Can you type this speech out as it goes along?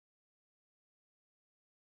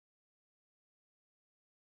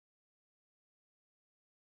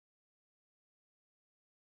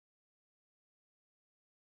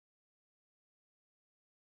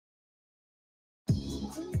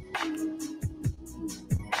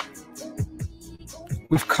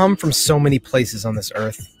We've come from so many places on this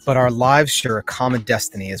earth, but our lives share a common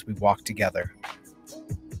destiny as we walk together.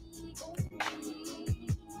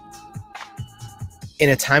 In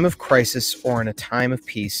a time of crisis or in a time of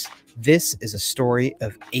peace, this is a story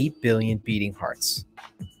of 8 billion beating hearts.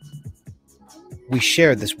 We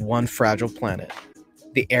share this one fragile planet,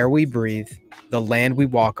 the air we breathe, the land we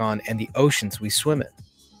walk on, and the oceans we swim in.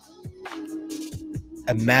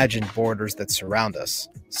 Imagine borders that surround us,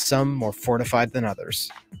 some more fortified than others.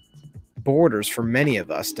 Borders for many of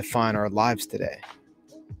us define our lives today.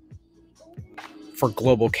 For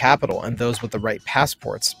global capital and those with the right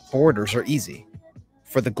passports, borders are easy.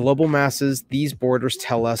 For the global masses, these borders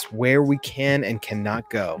tell us where we can and cannot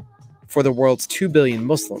go. For the world's 2 billion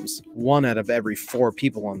Muslims, 1 out of every 4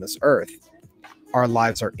 people on this earth, our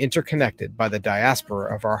lives are interconnected by the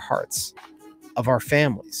diaspora of our hearts, of our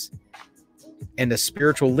families, and a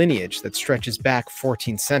spiritual lineage that stretches back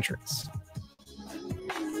 14 centuries.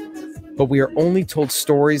 But we are only told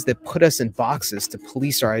stories that put us in boxes to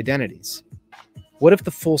police our identities. What if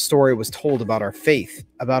the full story was told about our faith,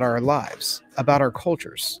 about our lives, about our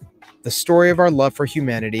cultures, the story of our love for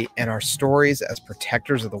humanity, and our stories as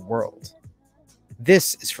protectors of the world?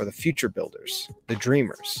 This is for the future builders, the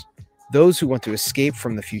dreamers, those who want to escape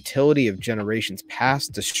from the futility of generations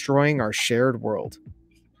past, destroying our shared world.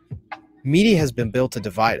 Media has been built to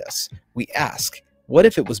divide us. We ask, what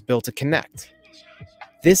if it was built to connect?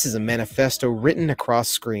 This is a manifesto written across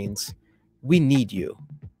screens. We need you.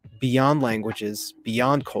 Beyond languages,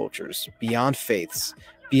 beyond cultures, beyond faiths,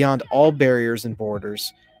 beyond all barriers and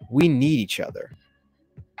borders, we need each other.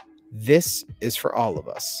 This is for all of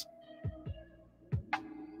us.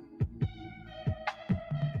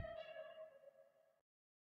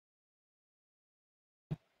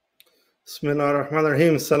 Bismillah ar-Rahman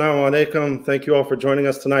ar-Rahim. Assalamu alaikum. Thank you all for joining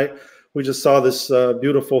us tonight. We just saw this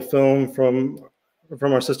beautiful film from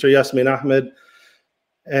our sister Yasmin Ahmed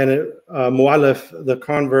and Muallaf, The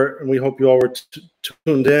Convert, and we hope you all were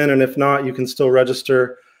tuned in, and if not, you can still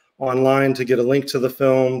register online to get a link to the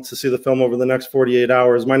film, to see the film over the next 48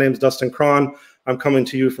 hours. My name is Dustin Cron. I'm coming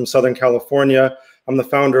to you from Southern California. I'm the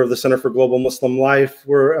founder of the Center for Global Muslim Life.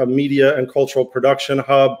 We're a media and cultural production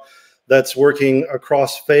hub that's working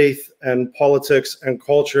across faith and politics and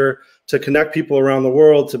culture to connect people around the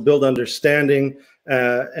world, to build understanding,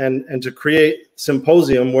 and to create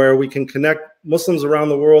symposium where we can connect Muslims around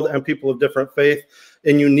the world and people of different faith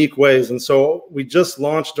in unique ways. And so we just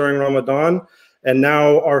launched during Ramadan, and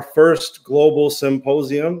now our first global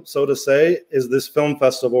symposium, so to say, is this film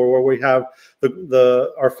festival where we have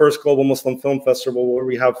our first global Muslim film festival where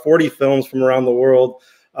we have 40 films from around the world,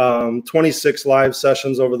 26 live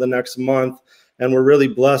sessions over the next month. And we're really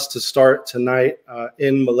blessed to start tonight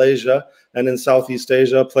in Malaysia and in Southeast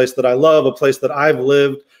Asia, a place that I love, a place that I've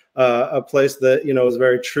lived, a place that, you know, is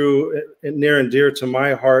very true, near and dear to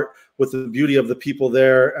my heart, with the beauty of the people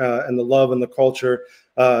there and the love and the culture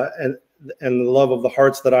and the love of the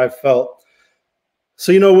hearts that I've felt.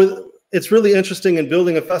 So, you know, it's really interesting in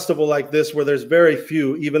building a festival like this where there's very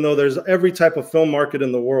few, even though there's every type of film market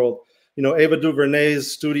in the world. You know, Ava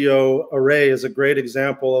DuVernay's studio Array is a great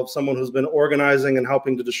example of someone who's been organizing and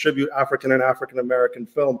helping to distribute African and African-American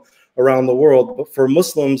film around the world. But for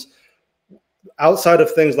Muslims, outside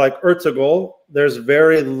of things like Ertugrul, there's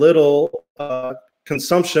very little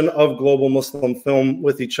consumption of global Muslim film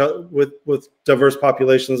with diverse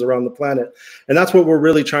populations around the planet. And that's what we're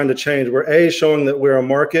really trying to change. We're showing that we're a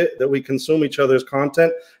market, that we consume each other's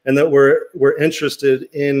content, and that we're interested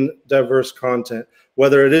in diverse content,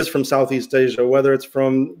 whether it is from Southeast Asia, whether it's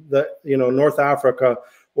from North Africa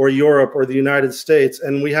or Europe or the United States.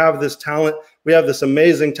 And we have this talent, we have this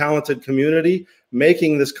amazing talented community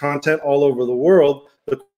making this content all over the world.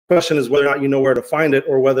 The question is whether or not you know where to find it,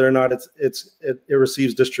 or whether or not it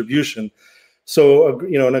receives distribution. So,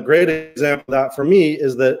 and a great example of that for me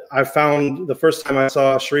is that I found the first time I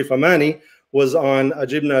saw Sharifah Amani was on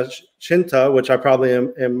Ajibna Chinta, which I probably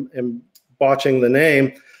am botching the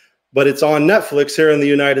name, but it's on Netflix here in the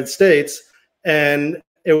United States. And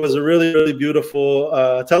it was a really, really beautiful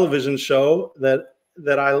television show that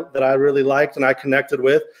I really liked and I connected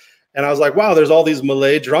with. And I was like, wow, there's all these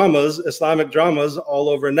Malay dramas, Islamic dramas all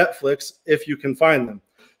over Netflix if you can find them.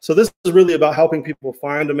 So this is really about helping people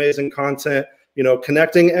find amazing content,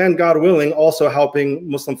 connecting, and God willing, also helping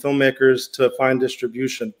Muslim filmmakers to find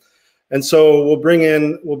distribution. And so we'll bring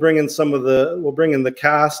in the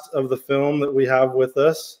cast of the film that we have with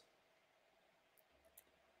us.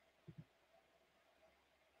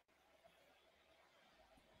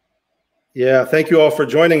 Yeah, thank you all for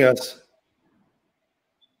joining us.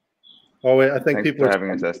 Oh wait, I think Thanks people for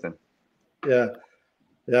having us, Dustin. Yeah.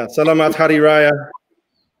 Salamat Hari Raya.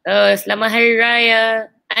 Selamat Hari Raya.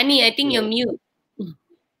 Ani, I think you're mute.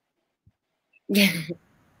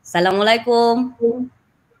 Assalamualaikum.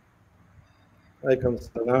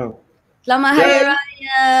 Waalaikumsalam. Selamat Hari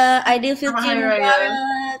Raya. Aidilfitri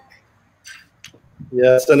Mubarak.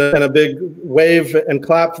 Yes, and a big wave and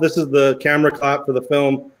clap. This is the camera clap for the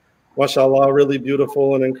film. MashaAllah, really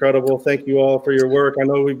beautiful and incredible. Thank you all for your work. I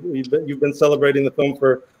know you've been celebrating the film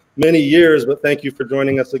for many years, but thank you for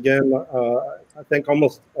joining us again. I think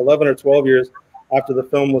almost 11 or 12 years after the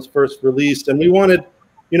film was first released. And we wanted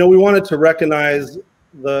to recognize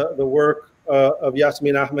the work of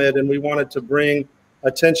Yasmin Ahmed, and we wanted to bring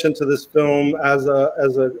attention to this film as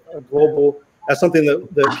a global, as something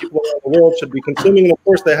that people around the world should be consuming. And of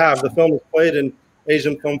course they have. The film is played in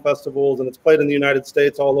Asian film festivals, and it's played in the United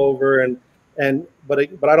States all over.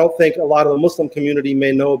 But I don't think a lot of the Muslim community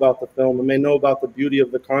may know about the film and may know about the beauty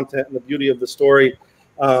of the content and the beauty of the story,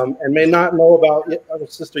 and may not know about our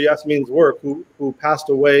sister Yasmin's work, who passed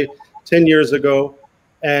away 10 years ago.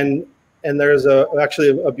 And there's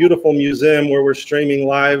actually a beautiful museum where we're streaming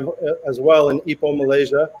live as well in Ipoh,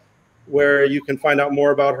 Malaysia, where you can find out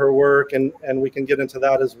more about her work, and we can get into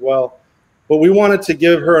that as well. But we wanted to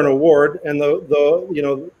give her an award, and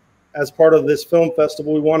as part of this film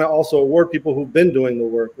festival, we want to also award people who've been doing the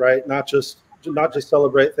work, right? Not just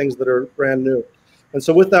celebrate things that are brand new. And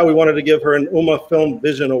so with that, we wanted to give her an Ummah Film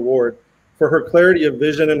Vision Award for her clarity of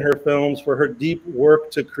vision in her films, for her deep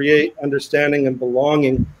work to create understanding and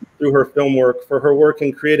belonging through her film work, for her work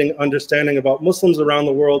in creating understanding about Muslims around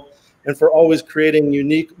the world, and for always creating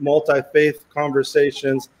unique multi-faith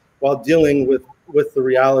conversations while dealing with the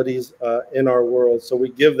realities in our world. So we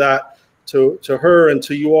give that to her and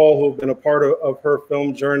to you all who've been a part of her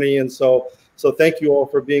film journey. And so thank you all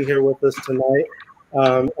for being here with us tonight.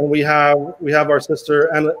 And we have our sister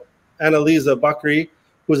Annalisa Bakri,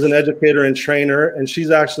 who's an educator and trainer, and she's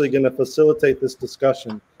actually going to facilitate this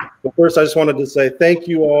discussion. But first, I just wanted to say thank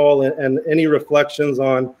you all, and any reflections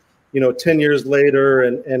on 10 years later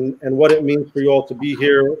and what it means for you all to be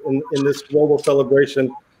here in this global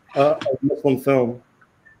celebration of Muslim film.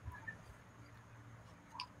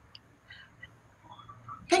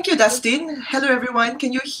 Thank you, Dustin. Hello, everyone.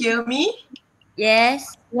 Can you hear me?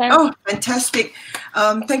 Yes. Oh, fantastic.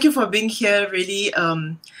 Thank you for being here, really.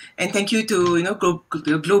 And thank you to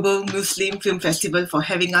the Global Muslim Film Festival for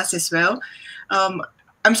having us as well.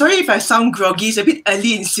 I'm sorry if I sound groggy. It's a bit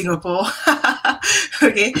early in Singapore.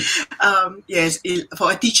 Okay. Yes,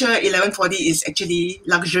 for a teacher, 11:40 is actually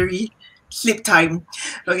luxury sleep time.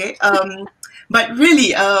 Okay. But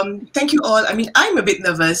really, thank you all. I mean, I'm a bit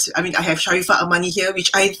nervous. I mean, I have Sharifah Amani here, which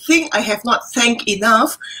I think I have not thanked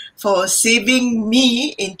enough for saving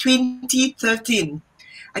me in 2013.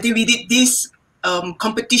 I think we did this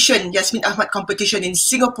competition, Yasmin Ahmad competition in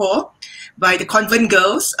Singapore by the Convent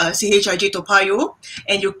Girls, CHIJ Topayo,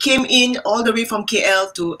 and you came in all the way from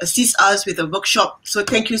KL to assist us with a workshop. So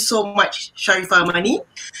thank you so much, Sharifah Amani.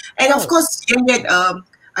 And of course,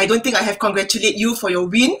 I don't think I have congratulated you for your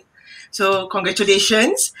win. So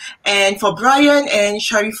congratulations. And for Brian and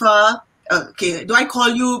Sharifah, okay, do I call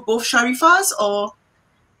you both Sharifahs, or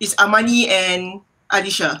is Amani and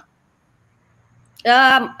Aleysha?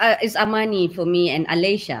 It's Amani for me and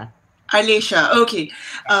Aleysha. Aleysha, okay.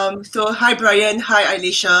 So hi Brian, hi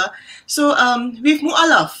Aleysha. So with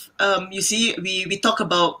Muallaf, you see, we talk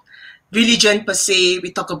about religion per se,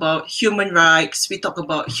 we talk about human rights, we talk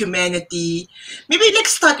about humanity. Maybe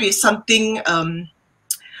let's start with something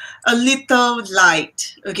a little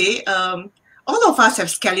light, okay? All of us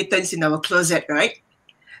have skeletons in our closet, right?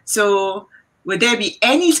 So will there be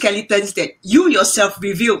any skeletons that you yourself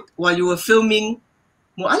revealed while you were filming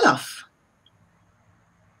Muallaf?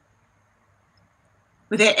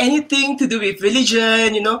 Was there anything to do with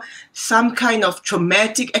religion, some kind of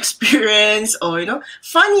traumatic experience, or,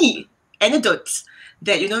 funny anecdotes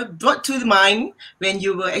that, brought to mind when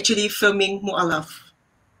you were actually filming Muallaf?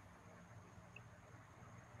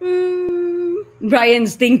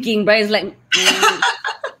 Brian's thinking. Brian's like,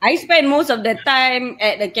 I spend most of the time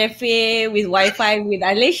at the cafe with Wi-Fi with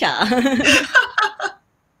Aleysha.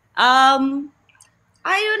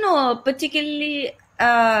 I don't know, particularly.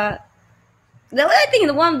 I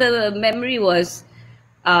think one of the memory was,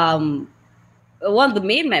 one of the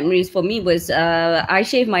main memories for me was I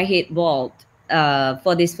shaved my head bald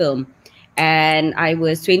for this film, and I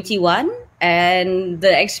was 21, and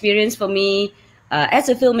the experience for me as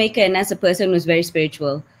a filmmaker and as a person was very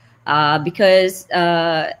spiritual, because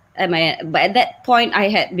but at that point I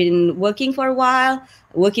had been working for a while,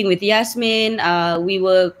 working with Yasmin. We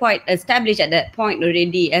were quite established at that point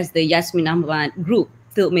already as the Yasmin Ahmad group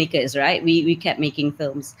filmmakers, right? We kept making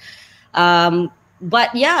films.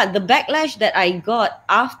 But yeah, the backlash that I got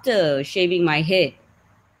after shaving my head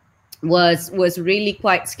was really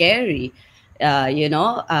quite scary, you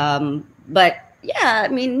know. But yeah, I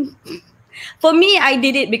mean, for me, I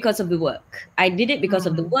did it because of the work. I did it because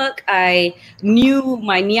of the work. I knew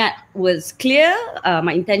my niyat was clear.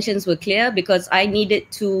 My intentions were clear because I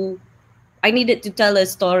needed to tell a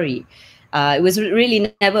story. It was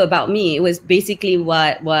really never about me. It was basically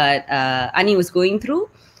what Ani was going through.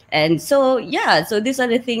 And so, yeah, so these are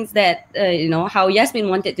the things that, you know, how Yasmin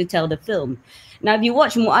wanted to tell the film. Now, if you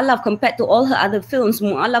watch Muallaf compared to all her other films,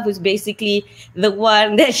 Muallaf was basically the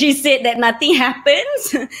one that she said that nothing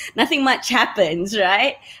happens, nothing much happens,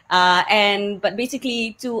 right? But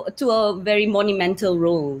basically two very monumental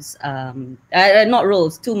roles, not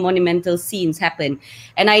roles, two monumental scenes happen.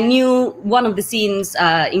 And I knew one of the scenes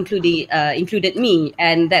included me,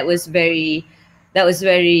 and that was very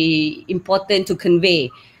important to convey.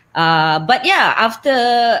 But yeah,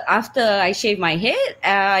 after I shaved my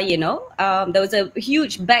head, you know, there was a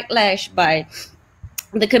huge backlash by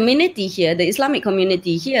the community here, the Islamic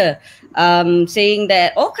community here, saying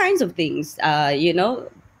that all kinds of things, you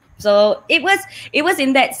know. So it was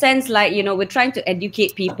in that sense, like, you know, we're trying to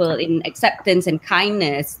educate people in acceptance and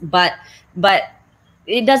kindness, but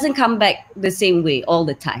it doesn't come back the same way all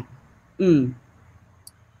the time.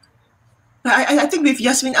 I think with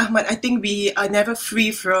Yasmin Ahmad, I think we are never free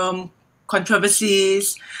from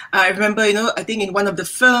controversies. I remember, you know, I think in one of the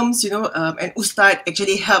films, you know, an ustad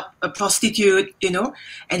actually helped a prostitute, you know,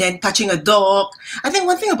 and then touching a dog. I think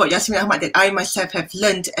one thing about Yasmin Ahmad that I myself have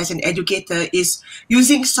learned as an educator is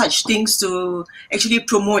using such things to actually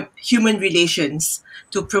promote human relations,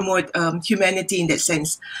 to promote humanity in that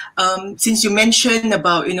sense. Since you mentioned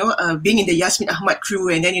about, you know, being in the Yasmin Ahmad crew,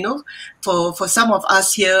 and then, you know, for some of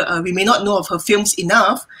us here, we may not know of her films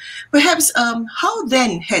enough. Perhaps how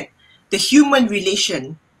then had the human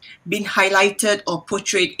relation been highlighted or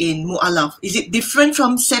portrayed in Muallaf? Is it different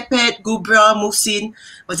from Sepet, Gubra, Muhsin?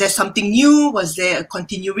 Was there something new? Was there a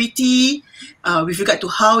continuity with regard to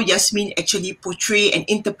how Yasmin actually portray and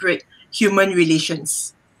interpret human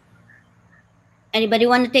relations? Anybody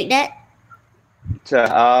want to take that? Sure.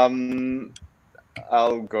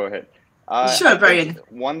 I'll go ahead. Sure, Brian.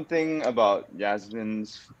 One thing about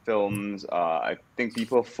Yasmin's films, I think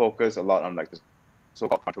people focus a lot on like the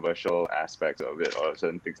so-called controversial aspects of it or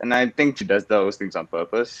certain things, and I think she does those things on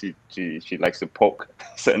purpose. She likes to poke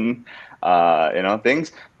certain you know,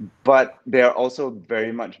 things, but they're also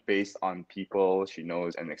very much based on people she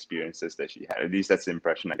knows and experiences that she had. At least that's the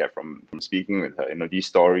impression I get from speaking with her. You know, these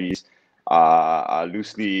stories are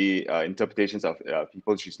loosely interpretations of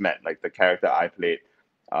people she's met. Like the character I played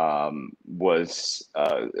was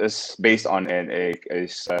based on a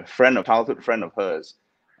friend, a childhood friend of hers,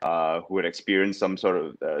 who had experienced some sort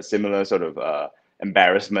of similar sort of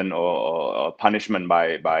embarrassment or punishment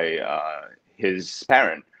by his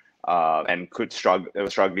parent, and was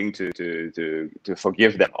struggling to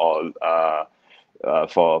forgive them all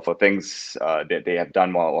for things that they have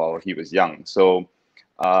done while he was young. So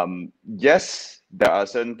yes, there are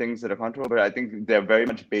certain things that are controversial, but I think they're very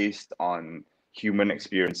much based on human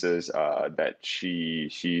experiences that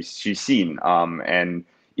she's seen. And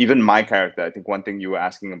even my character, I think one thing you were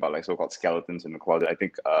asking about, like so-called skeletons in the closet, I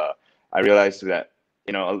think I realized that,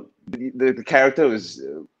 you know, the character was,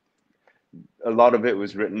 a lot of it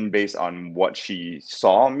was written based on what she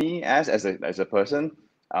saw me as a person,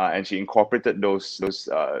 and she incorporated those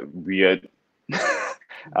weird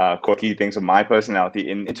quirky things of my personality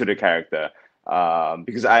into the character,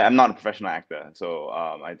 because I'm not a professional actor. So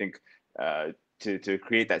I think to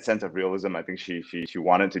create that sense of realism, I think she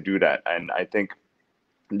wanted to do that, and I think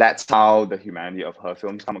that's how the humanity of her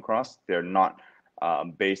films come across. They're not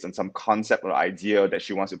based on some concept or idea that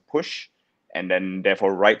she wants to push and then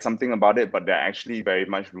therefore write something about it, but they're actually very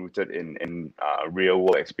much rooted in real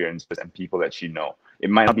world experiences and people that she know. It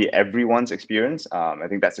might not be everyone's experience. I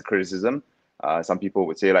think that's a criticism. Some people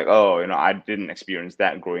would say like, oh, you know, I didn't experience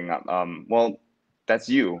that growing up. Well, that's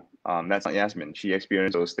you. That's not Yasmin. She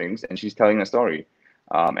experienced those things and she's telling a story.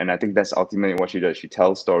 And I think that's ultimately what she does. She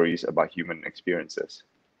tells stories about human experiences.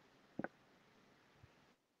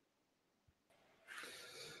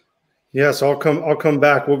 Yes, I'll come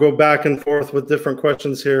back. We'll go back and forth with different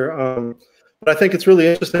questions here. But I think it's really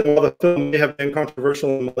interesting. While the film may have been controversial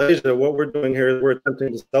in Malaysia, what we're doing here is we're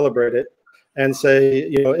attempting to celebrate it and say,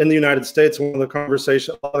 you know, in the United States, a lot of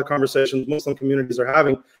the conversations Muslim communities are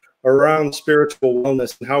having around spiritual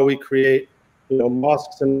wellness and how we create, you know,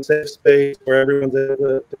 mosques and a safe space where everyone's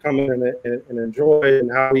able to come in and enjoy,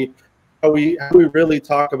 and how we how we really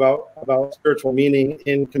talk about spiritual meaning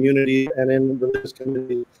in community and in religious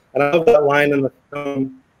community. And I love that line in the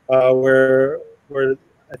film where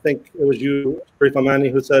I think it was you, Sharifah Amani,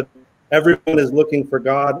 who said, "Everyone is looking for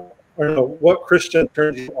God." Or no, what Christian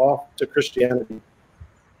turns you off to Christianity?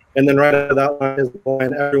 And then right after that line is the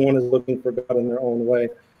line, "Everyone is looking for God in their own way,"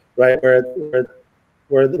 right?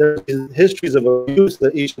 Where there's histories of abuse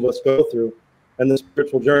that each of us go through, and the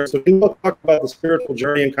spiritual journey. So can you talk about the spiritual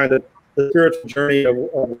journey and kind of the spiritual journey of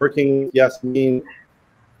working with Yasmin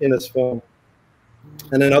in this film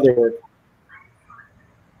and in other work?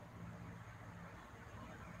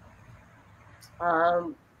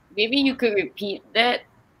 Maybe you could repeat the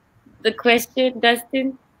question,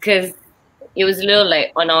 Dustin, because it was a little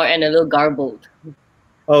like on our end, a little garbled.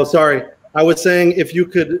 Oh, sorry. I was saying if you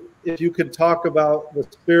could talk about the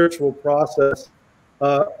spiritual process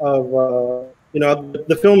of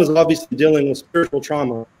the film is obviously dealing with spiritual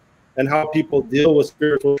trauma and how people deal with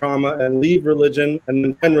spiritual trauma and leave religion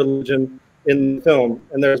and then religion in the film.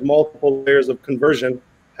 And there's multiple layers of conversion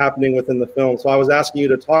happening within the film. So I was asking you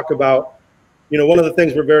to talk about, one of the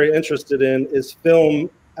things we're very interested in is film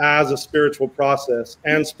as a spiritual process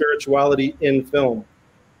and spirituality in film.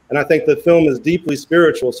 And I think the film is deeply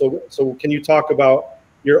spiritual. So can you talk about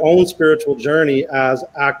your own spiritual journey as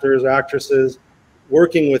actors or actresses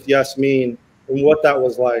working with Yasmin and what that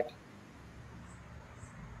was like?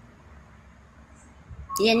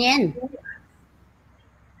 Yan Yan.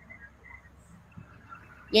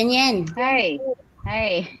 Yan Yan.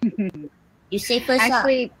 Hey. You say first.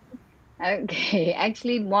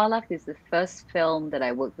 Actually, Muallaf is the first film that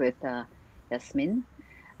I worked with Yasmin.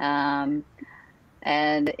 And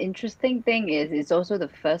the interesting thing is, it's also the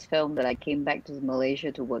first film that I came back to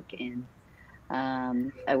Malaysia to work in.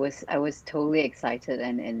 I was totally excited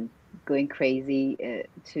and going crazy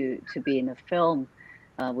to be in a film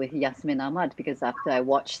with Yasmin Ahmad, because after I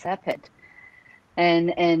watched Sepet,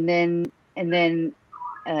 and then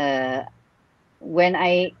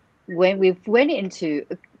when we went into,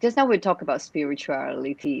 just now we talk about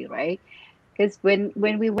spirituality, right? Because when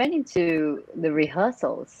we went into the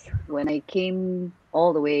rehearsals, when I came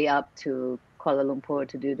all the way up to Kuala Lumpur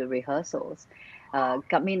to do the rehearsals,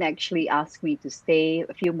 Yasmin actually asked me to stay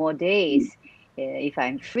a few more days if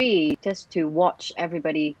I'm free, just to watch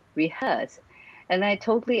everybody rehearse. And I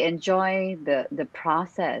totally enjoy the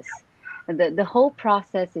process. And the whole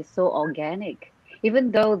process is so organic.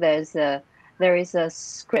 Even though there is a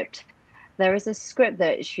script. There is a script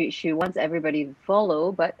that she wants everybody to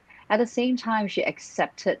follow, but at the same time, she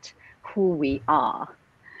accepted who we are,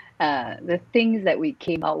 the things that we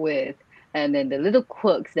came out with, and then the little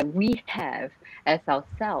quirks that we have as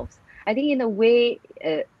ourselves. I think in a way,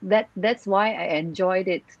 that's why I enjoyed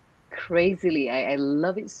it crazily. I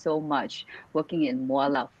love it so much working in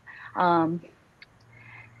Muallaf.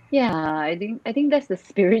 Yeah, I think that's the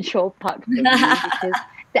spiritual part for me, because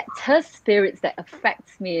that's her spirits that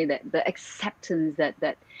affects me, that the acceptance,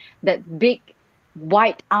 that big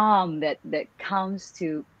white arm that comes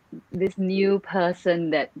to this new person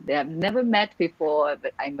that I've never met before,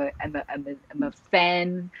 but I'm a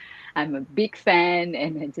fan. I'm a big fan,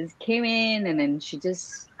 and I just came in, and then she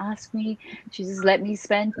just asked me, she just let me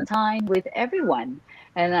spend time with everyone,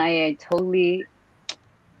 and I totally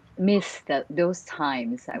miss those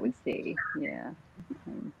times, I would say. Yeah.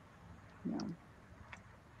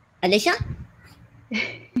 Aleysha?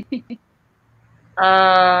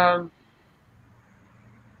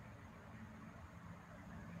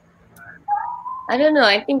 I don't know.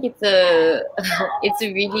 I think it's a it's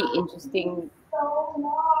a really interesting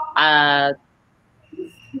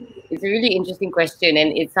question,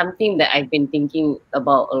 and it's something that I've been thinking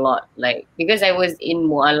about a lot. Like, because I was in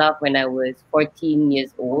Muallaf when I was 14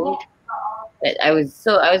 years old. That I was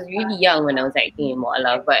really young when I was acting in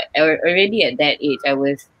Muallaf, but already at that age I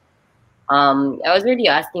was really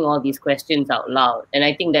asking all these questions out loud, and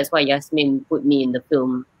I think that's why Yasmin put me in the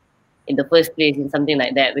film in the first place, in something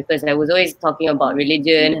like that, because I was always talking about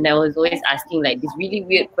religion, and I was always asking like these really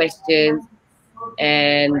weird questions,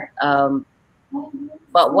 and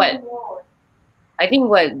but what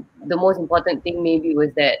the most important thing maybe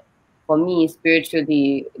was that for me,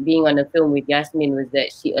 spiritually, being on a film with Yasmin was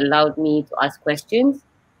that she allowed me to ask questions,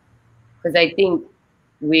 because I think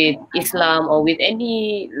with Islam or with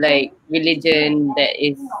any like religion that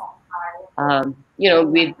is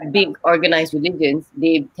with big organized religions,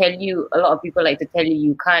 they tell you, a lot of people like to tell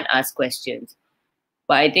you can't ask questions.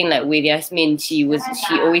 But I think like with Yasmin, she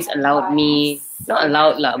always allowed me, not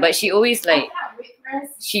allowed lah, but she always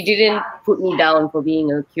she didn't put me down for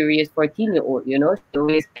being a curious 14-year-old, She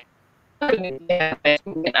always, you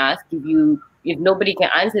can ask if you if nobody can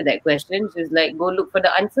answer that question, just like go look for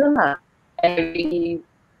the answer lah. And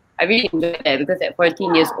I really enjoyed that, because at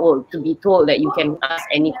 14 years old, to be told that you can ask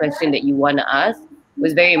any question that you want to ask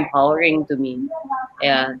was very empowering to me.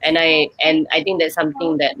 Yeah, and I think that's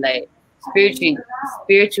something that, like,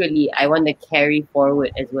 spiritually I want to carry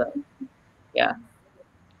forward as well. Yeah.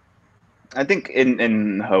 I think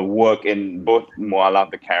in her work, in both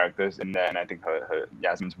Muallaf, the characters in there, and I think her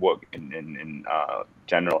Yasmin's work in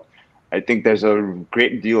general, I think there's a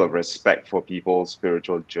great deal of respect for people's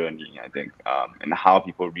spiritual journey, I think, and how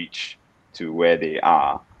people reach to where they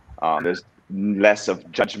are. There's less of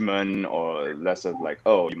judgment, or less of like,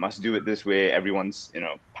 oh, you must do it this way. Everyone's,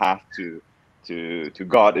 path to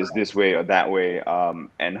God is this way or that way.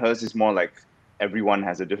 And hers is more like everyone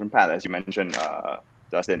has a different path. As you mentioned,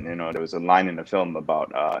 Dustin, there was a line in the film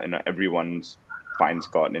about, everyone finds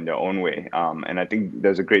God in their own way. And I think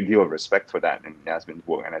there's a great deal of respect for that in Yasmin's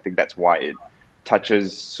work. And I think that's why it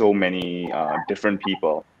touches so many different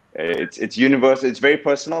people. It's universal, it's very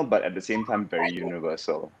personal, but at the same time, very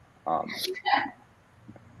universal.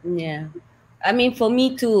 Yeah. I mean, for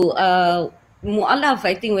me too, Muallaf,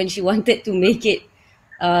 I think when she wanted to make it,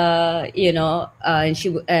 and I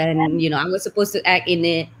was supposed to act in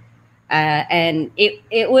it. And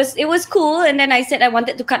it was cool, and then I said I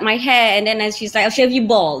wanted to cut my hair, and then she's like, I'll shave you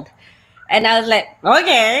bald. And I was like,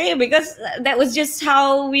 okay, because that was just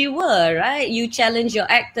how we were, right? You challenge your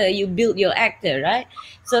actor, you build your actor, right?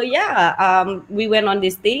 So yeah, we went on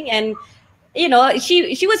this thing, and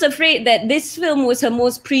she was afraid that this film was her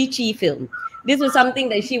most preachy film. This was something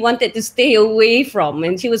that she wanted to stay away from,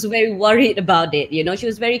 and she was very worried about it. She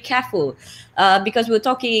was very careful because we were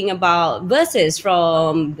talking about verses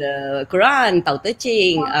from the Quran, Tao Te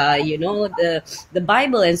Ching, the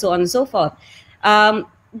Bible, and so on and so forth.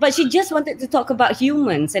 But she just wanted to talk about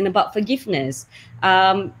humans and about forgiveness.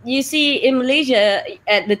 You see, in Malaysia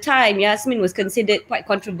at the time, Yasmin was considered quite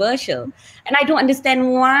controversial, and I don't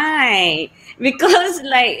understand why. Because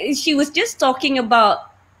she was just talking about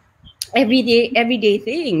everyday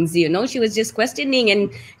things, she was just questioning,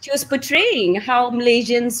 and she was portraying how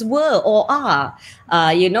Malaysians were or are,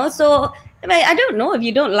 so I don't know, if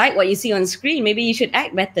you don't like what you see on screen, maybe you should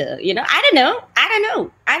act better, I don't know,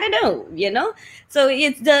 so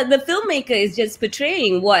it's the filmmaker is just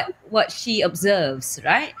portraying what she observes,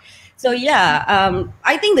 right? So yeah,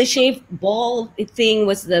 I think the shaved bald thing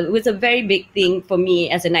was a very big thing for me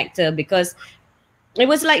as an actor, because it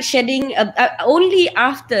was like shedding only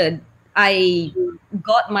after I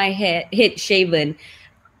got my head shaven,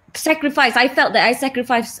 I felt that I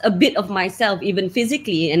sacrificed a bit of myself, even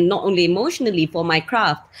physically and not only emotionally, for my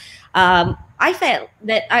craft. I felt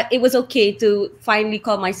that it was okay to finally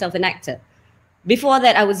call myself an actor. Before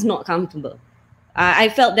that, I was not comfortable. I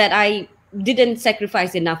felt that I didn't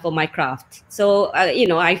sacrifice enough for my craft. So,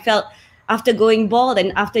 I felt after going bald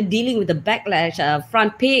and after dealing with the backlash,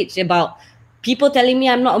 front page about people telling me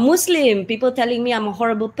I'm not a Muslim, people telling me I'm a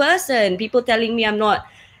horrible person, people telling me I'm not,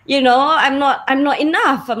 I'm not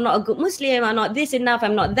enough, I'm not a good Muslim, I'm not this enough,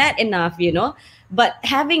 I'm not that enough, But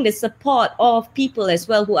having the support of people as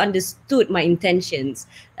well who understood my intentions,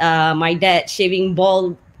 my dad shaving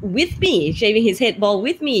his head bald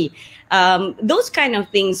with me, those kind of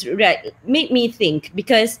things made me think,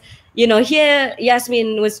 because, here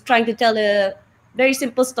Yasmin was trying to tell a very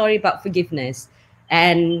simple story about forgiveness,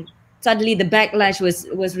 and suddenly the backlash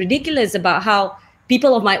was ridiculous about how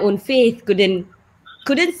people of my own faith couldn't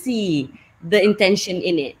see the intention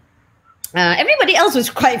in it. Everybody else was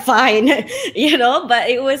quite fine, but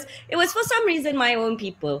it was for some reason my own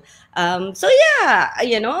people. So yeah,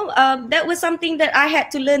 that was something that I had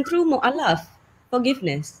to learn through Muallaf,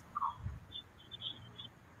 forgiveness.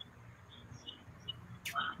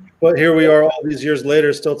 But here we are all these years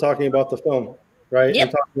later still talking about the film, right? Yep.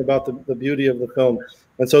 And talking about the beauty of the film.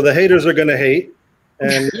 And so the haters are going to hate,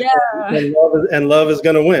 and, and love is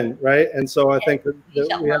going to win, right? And so I think that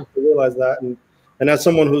we have to realize that. And as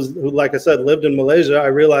someone who, like I said, lived in Malaysia, I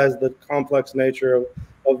realized the complex nature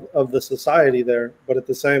of the society there. But at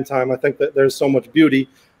the same time, I think that there's so much beauty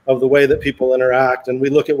of the way that people interact. And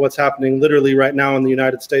we look at what's happening literally right now in the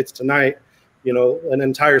United States tonight. An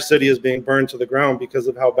entire city is being burned to the ground because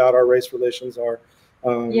of how bad our race relations are.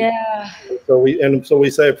 So we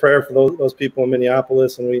say a prayer for those people in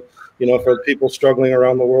Minneapolis, and we, for people struggling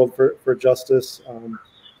around the world for justice.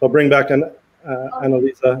 So bring back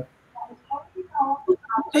Aleysha.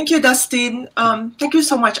 Thank you, Dustin. Thank you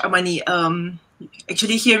so much, Amani.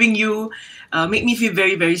 Actually, hearing you made me feel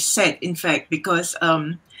very, very sad, in fact, because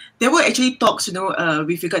there were actually talks,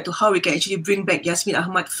 with regard to how we can actually bring back Yasmin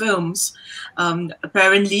Ahmad films.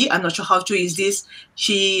 Apparently, I'm not sure how true is this,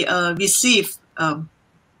 she received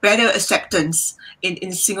better acceptance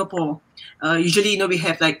in Singapore. Usually, we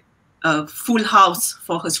have like a full house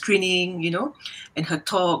for her screening, and her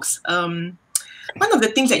talks. One of the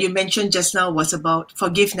things that you mentioned just now was about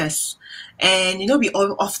forgiveness. And, we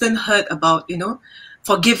all often heard about,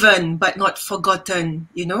 forgiven but not forgotten,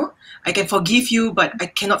 I can forgive you, but I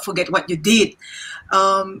cannot forget what you did.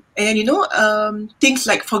 Things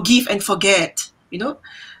like forgive and forget,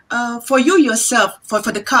 for you yourself, for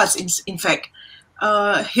the cast, in fact,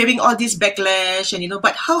 hearing all this backlash and,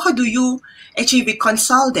 but how do you actually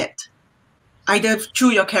reconcile that? Either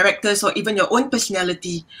through your characters or even your own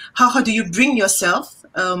personality, how do you bring yourself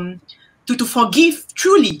to forgive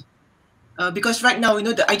truly? Because right now,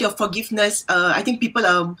 the idea of forgiveness, I think people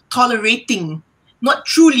are tolerating, not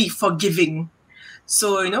truly forgiving.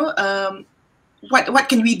 So, what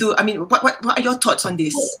can we do? I mean, what are your thoughts on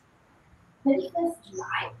this?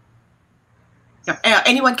 Yeah,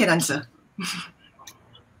 anyone can answer.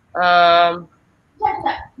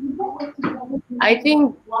 I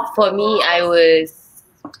think for me, I was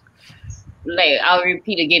like, I'll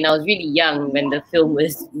repeat again, I was really young when the film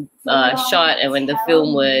was shot and when the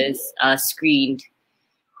film was screened.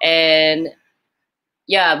 And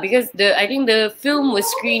yeah, because I think the film was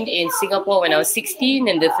screened in Singapore when I was 16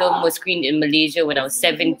 and the film was screened in Malaysia when I was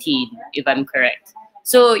 17, if I'm correct.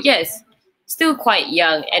 So yes, still quite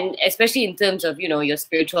young, and especially in terms of, your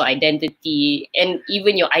spiritual identity and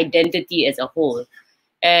even your identity as a whole.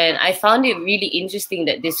 And I found it really interesting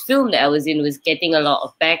that this film that I was in was getting a lot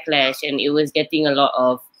of backlash and it was getting a lot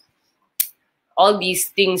of all these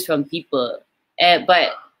things from people.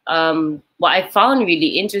 But what I found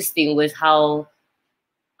really interesting was how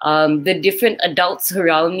the different adults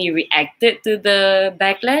around me reacted to the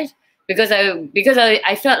backlash, because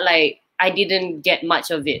I felt like I didn't get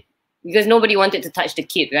much of it because nobody wanted to touch the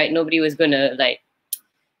kid, right? Nobody was gonna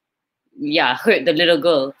hurt the little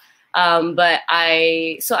girl. But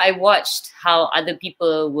I watched how other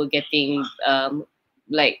people were getting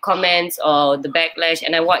comments or the backlash,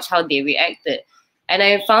 and I watched how they reacted. And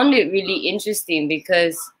I found it really interesting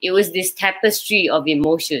because it was this tapestry of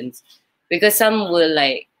emotions, because some were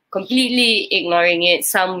completely ignoring it,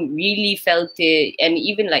 some really felt it, and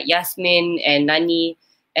even Yasmin and Nani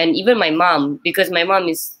and even my mom, because my mom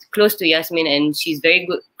is close to Yasmin and she's very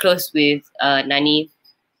close with Nani.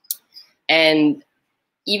 And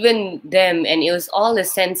even them, and it was all a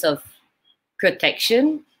sense of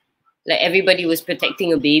protection, like everybody was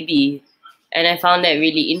protecting a baby. And I found that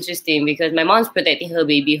really interesting because my mom's protecting her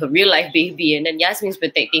baby, her real life baby, and then Yasmin's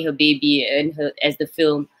protecting her baby and her as the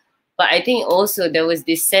film. But I think also there was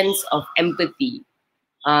this sense of empathy.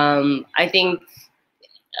 I think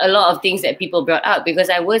a lot of things that people brought up, because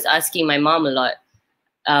I was asking my mom a lot,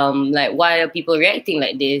 why are people reacting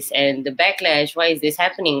like this, and the backlash, why is this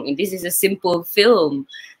happening? This is a simple film.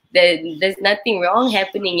 There's nothing wrong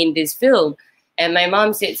happening in this film. And my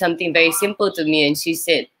mom said something very simple to me, and she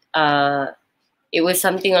said it was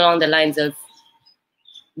something along the lines of,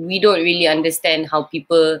 we don't really understand how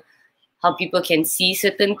people can see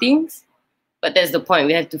certain things, but that's the point.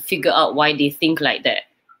 We have to figure out why they think like that,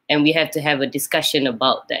 and we have to have a discussion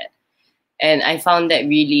about that. And I found that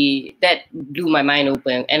that blew my mind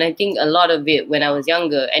open. And I think a lot of it when I was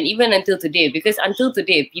younger, and even until today, because until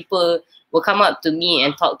today, people will come up to me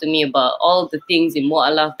and talk to me about all the things in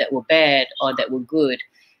Muallaf that were bad or that were good.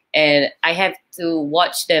 And I have to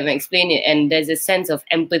watch them explain it. And there's a sense of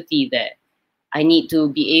empathy that I need to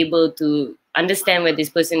be able to understand where this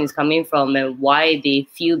person is coming from and why they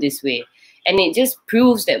feel this way. And it just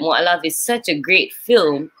proves that Muallaf is such a great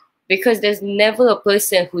film, because there's never a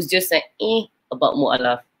person who's just about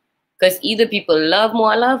Muallaf. Because either people love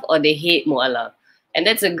Muallaf or they hate Muallaf. And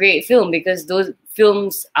that's a great film, because those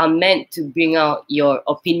films are meant to bring out your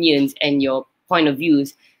opinions and your point of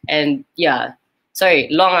views. And yeah, sorry,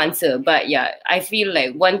 long answer. But yeah, I feel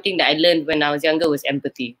like one thing that I learned when I was younger was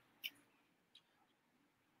empathy.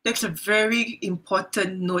 That's a very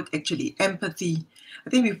important note, actually, empathy. I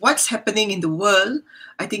think with what's happening in the world,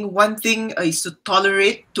 I think one thing is to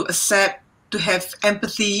tolerate, to accept, to have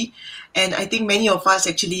empathy. And I think many of us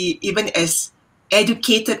actually, even as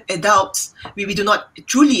educated adults, we do not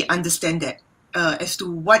truly understand that as to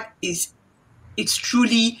what is it's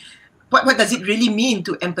truly what does it really mean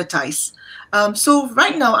to empathize? So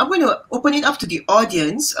right now, I'm going to open it up to the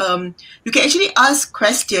audience. You can actually ask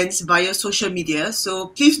questions via social media, so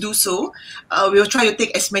please do so. We'll try to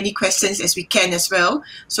take as many questions as we can as well,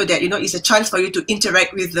 so that, you know, it's a chance for you to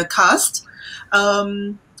interact with the cast.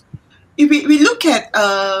 If we look at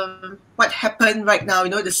what happened right now, you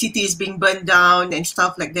know, the city is being burned down and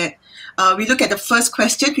stuff like that. We look at the first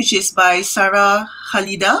question, which is by Sarah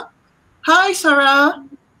Halida. Hi, Sarah.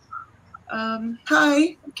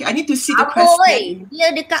 Hi. Okay, I need to see the question.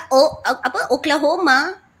 Dia dekat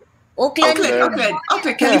Oklahoma. Oakland,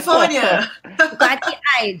 California. Bukan hati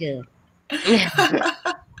I je.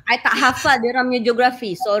 I tak hafal dia orang punya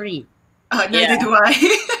geografi, sorry. Neither do I.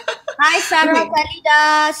 Hai Sarah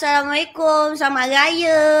Khalida, Assalamualaikum, selamat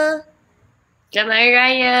raya. Selamat Hari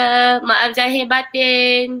Raya. Maaf zahir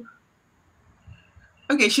batin.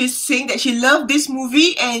 Okay, she's saying that she loved this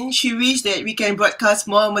movie and she wished that we can broadcast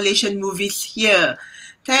more Malaysian movies here.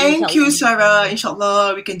 Thank you, Sarah.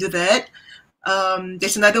 Inshallah, we can do that.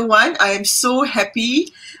 There's another one. I am so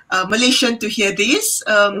happy, Malaysian, to hear this.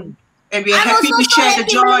 And we are happy to share the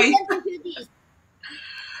joy.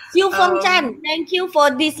 Siu Feng Chan, thank you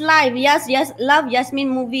for this live. Yes, love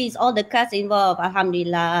Yasmin movies. All the cast involved.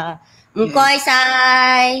 Alhamdulillah. Mungkoi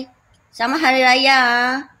Sai. Selamat Hari Raya.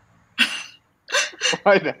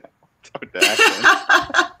 Why the accent?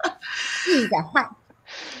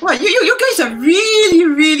 Well, you guys are really,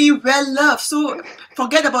 really well loved. So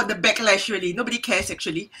forget about the backlash. Really, nobody cares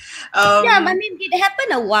actually. Yeah, I mean, it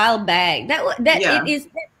happened a while back. That's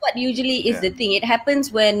what usually is the thing. It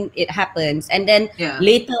happens when it happens, and then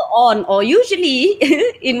later on, or usually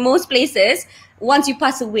in most places, once you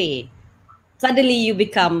pass away, suddenly you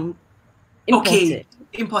become important.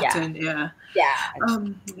 Important, yeah. Yeah.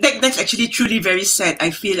 That's actually truly very sad.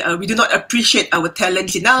 I feel we do not appreciate our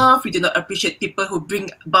talents enough. We do not appreciate people who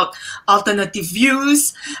bring about alternative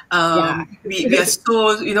views. We are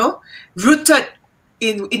so, you know, rooted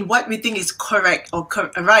in what we think is correct or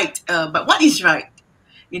right. But what is right?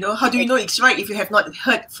 You know, how do you know it's right if you have not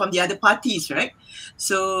heard from the other parties, right?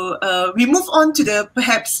 So we move on to the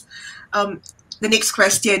next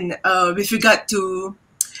question with regard to,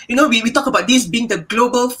 you know, we talk about this being the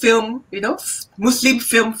global film, you know, Muslim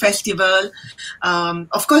film festival.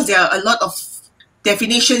 Of course, there are a lot of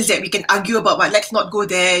definitions that we can argue about, but let's not go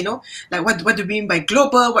there, you know, like what do we mean by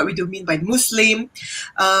global, what we do mean by Muslim.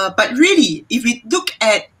 But really, if we look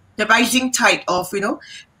at the rising tide of, you know,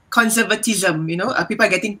 conservatism, you know, people are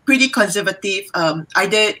getting pretty conservative,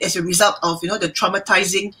 either as a result of, you know, the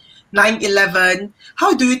traumatizing 9/11.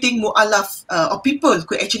 How do you think Muallaf or people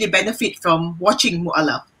could actually benefit from watching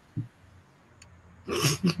Muallaf?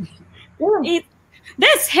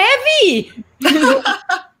 That's heavy.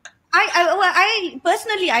 I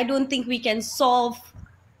personally, I don't think we can solve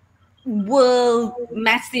world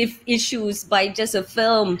massive issues by just a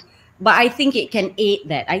film, but I think it can aid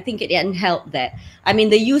that. I think it can help that. I mean,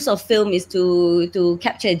 the use of film is to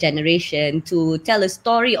capture a generation, to tell a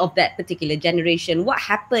story of that particular generation. What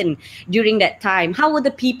happened during that time? How were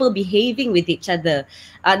the people behaving with each other?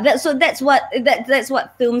 So that's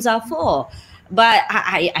what films are for. But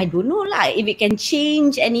I don't know, like, if it can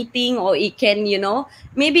change anything, or it can, you know,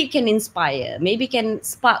 maybe it can inspire, maybe it can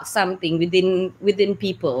spark something within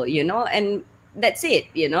people, you know, and that's it,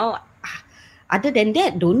 you know. Other than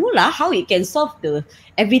that, don't know lah how it can solve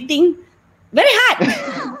everything. Very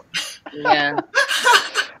hard. Yeah.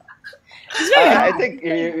 I think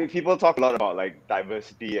if people talk a lot about like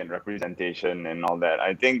diversity and representation and all that,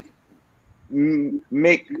 I think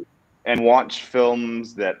make and watch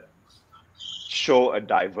films that show a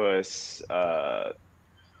diverse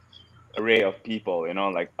array of people, you know,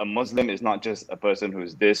 like a Muslim is not just a person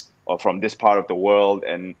who's this or from this part of the world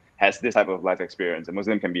and has this type of life experience. A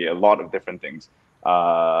Muslim can be a lot of different things,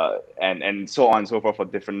 and so on and so forth for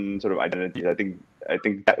different sort of identities. I think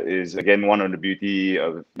that is again one of the beauty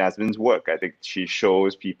of Yasmin's work. I think she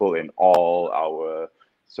shows people in all our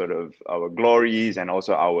sort of our glories and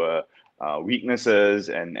also our weaknesses,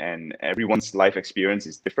 and everyone's life experience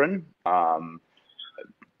is different.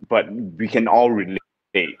 But we can all relate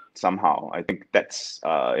somehow. I think that's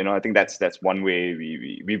you know, I think that's one way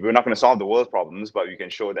we're not going to solve the world's problems, but we can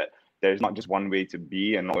show that there's not just one way to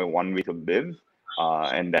be and not one way to live,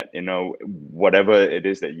 and that, you know, whatever it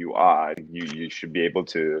is that you are, you should be able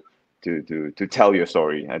to tell your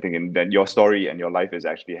story. I think, and that your story and your life is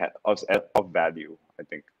actually of value, I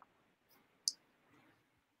think.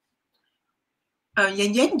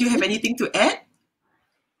 Yan Yan, do you have anything to add?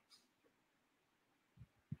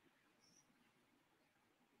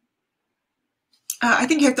 I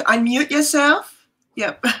think you have to unmute yourself.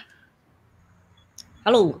 Yep.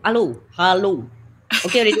 Hello, hello, hello.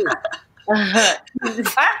 Okay, already.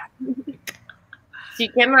 She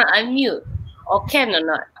cannot unmute. Or can or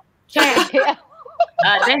not? Can.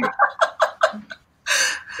 Then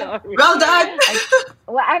Sorry. Well done.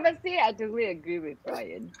 Well, I must say I totally agree with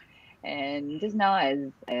Brian. And just now,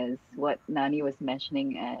 as what Nani was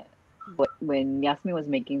mentioning, when Yasmin was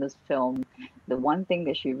making this film, the one thing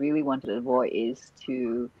that she really wanted to avoid is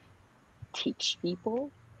to teach people,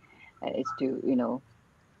 is to,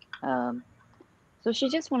 so she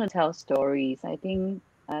just want to tell stories. I think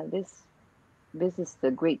this is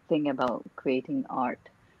the great thing about creating art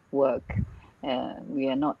work. We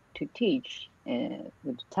are not to teach, we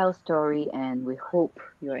to tell story, and we hope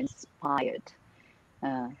you're inspired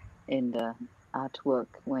in the artwork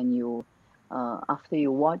when you after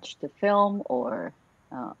you watch the film or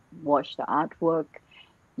watch the artwork,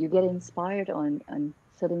 you get inspired on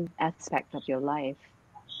certain aspect of your life.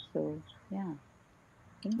 So yeah,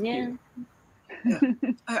 thank you.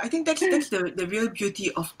 I think that's the real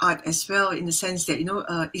beauty of art as well, in the sense that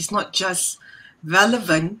it's not just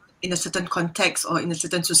relevant in a certain context or in a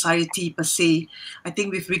certain society per se. I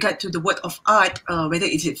think with regard to the word of art, whether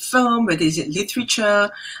it's film, whether it's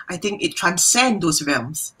literature, I think it transcends those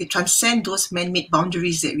realms. It transcends those man-made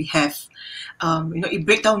boundaries that we have. It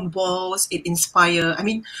breaks down walls, it inspires. I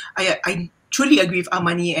mean, I truly agree with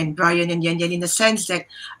Amani and Brian and Yan Yan in the sense that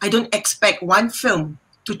I don't expect one film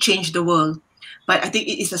to change the world. But I think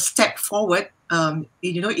it is a step forward,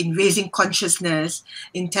 in raising consciousness,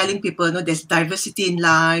 in telling people, there's diversity in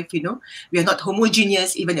life. We are not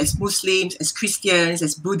homogeneous, even as Muslims, as Christians,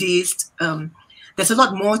 as Buddhists. There's a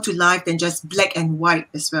lot more to life than just black and white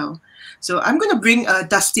as well. So I'm going to bring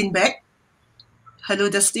Dustin back. Hello,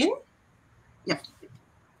 Dustin. Yeah.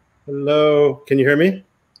 Hello. Can you hear me?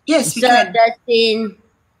 Yes, we What's up, can. Dustin?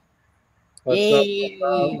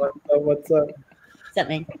 What's up? What's up,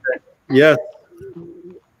 man? Yes.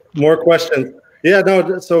 More questions. Yeah,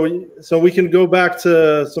 no, so we can go back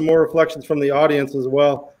to some more reflections from the audience as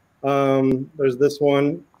well. There's this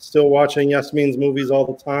one, still watching Yasmin's movies all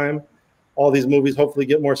the time. All these movies hopefully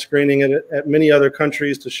get more screening at many other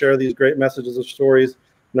countries to share these great messages of stories,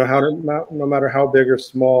 no matter how big or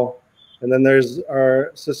small. And then there's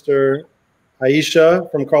our sister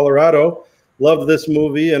Aisha from Colorado. Loved this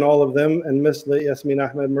movie and all of them, and miss Yasmin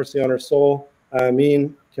Ahmed, mercy on her soul.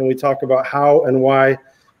 Can we talk about how and why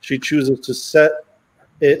she chooses to set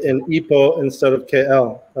it in Ipoh instead of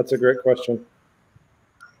KL? That's a great question.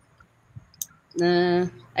 I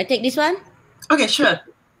take this one? Okay, sure.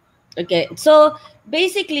 Okay, so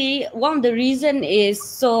basically one of the reason is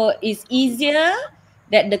so it's easier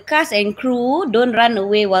that the cast and crew don't run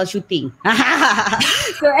away while shooting.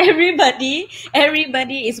 So everybody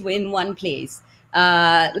is in one place.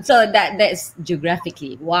 So that's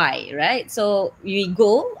geographically why, right? So we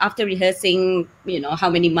go after rehearsing, how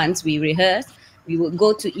many months we rehearse, we would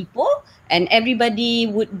go to Ipoh and everybody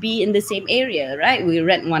would be in the same area, right? We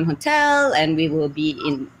rent one hotel and we will be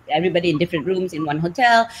everybody in different rooms in one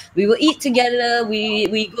hotel. We will eat together,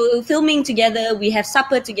 we go filming together, we have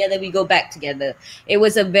supper together, we go back together. It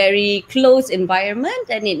was a very close environment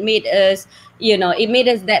and it made us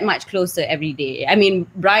that much closer every day. I mean,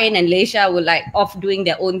 Brian and Aleysha were like off doing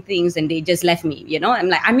their own things and they just left me, I'm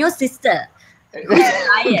like, I'm your sister. Who's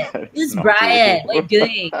Brian? Who's Brian? What are you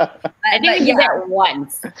doing? I think we did that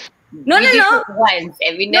once. No. Once,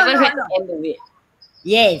 and we never heard the end of it.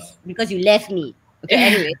 Yes, because you left me. Okay,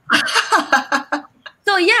 anyway.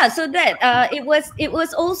 So that it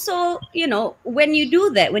was also, when you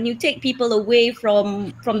do that, when you take people away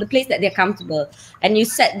from the place that they're comfortable and you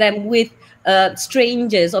set them with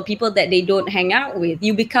strangers or people that they don't hang out with,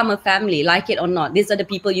 you become a family, like it or not. These are the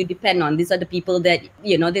people you depend on. These are the people that,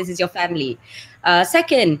 this is your family.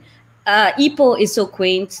 Second, Ipoh is so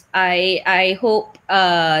quaint. I hope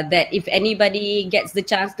that if anybody gets the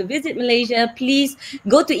chance to visit Malaysia, please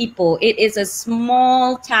go to Ipoh. It is a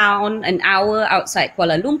small town, an hour outside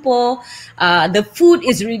Kuala Lumpur. The food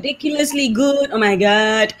is ridiculously good. Oh my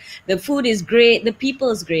God. The food is great. The people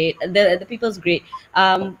is great. The people's great.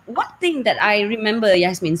 One thing that I remember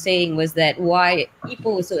Yasmin saying was that why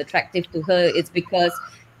Ipoh was so attractive to her is because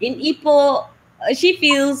in Ipoh, she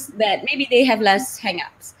feels that maybe they have less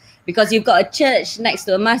hang-ups. Because you've got a church next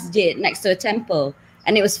to a masjid, next to a temple,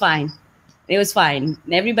 and it was fine. It was fine.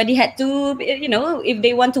 Everybody had to, if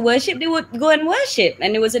they want to worship, they would go and worship,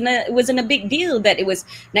 and it wasn't a big deal that it was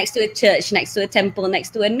next to a church, next to a temple,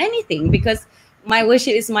 next to anything, because my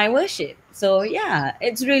worship is my worship. So yeah,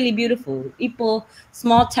 it's really beautiful. Ipoh,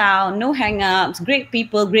 small town, no hang-ups, great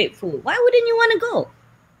people, great food. Why wouldn't you want to go?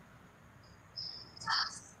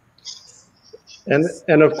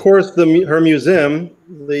 And of course, her museum,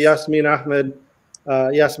 the Yasmin Ahmed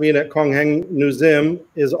Yasmin at Kong Heng Museum,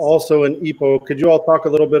 is also in Ipoh. Could you all talk a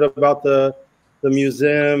little bit about the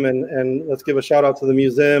museum, and let's give a shout out to the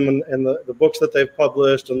museum and the books that they've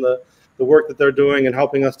published and the work that they're doing and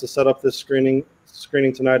helping us to set up this screening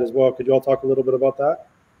tonight as well. Could you all talk a little bit about that?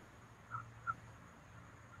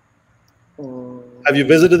 Have you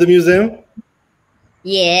visited the museum?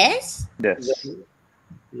 Yes. Yes.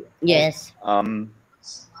 Yes.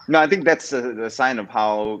 No, I think that's the sign of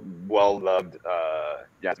how well loved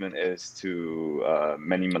Yasmin is to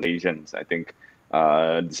many Malaysians. I think,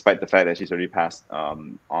 despite the fact that she's already passed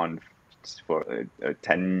on for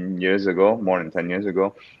 10 years ago, more than 10 years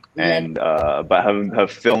ago, and but her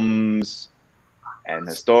films and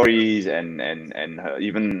her stories and her,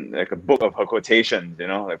 even like a book of her quotations, you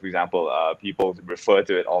know, like for example, people refer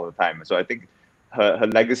to it all the time. So I think her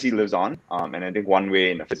legacy lives on, and I think one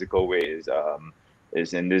way, in a physical way,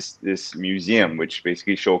 is in this museum, which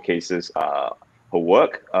basically showcases her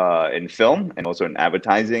work in film and also in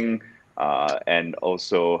advertising, and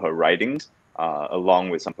also her writings,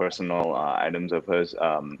 along with some personal items of hers.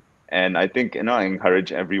 And I think, you know, I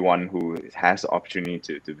encourage everyone who has the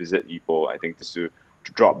opportunity to visit Ipoh, I think, just to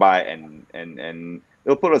drop by and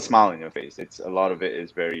it'll put a smile on your face. A lot of it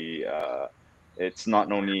is very, it's not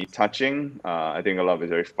only touching, I think a lot of it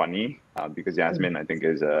is very funny, because Yasmin, I think,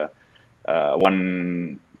 is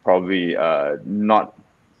one probably not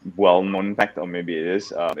well-known fact, or maybe it is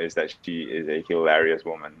that she is a hilarious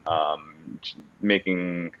woman,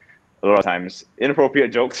 making a lot of times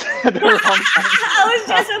inappropriate jokes at the wrong time.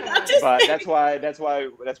 But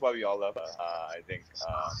that's why we all love her. I think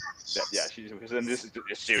she's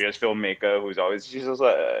this serious filmmaker she's also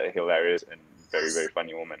a hilarious and very, very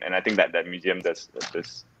funny woman. And I think that museum does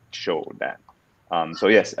show that. So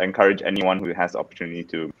yes, I encourage anyone who has the opportunity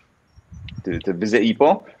to visit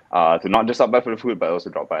Ipoh, to not just stop by for the food, but also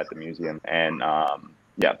drop by at the museum and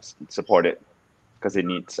support it, because it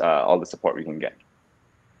needs all the support we can get.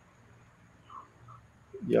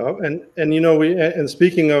 Yeah, and you know, and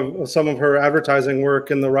speaking of some of her advertising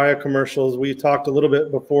work in the Raya commercials, we talked a little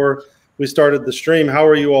bit before we started the stream. How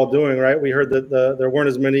are you all doing? Right, we heard that there weren't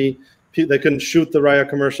as many people. They couldn't shoot the Raya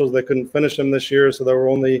commercials. They couldn't finish them this year, so there were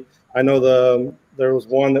only. I know there was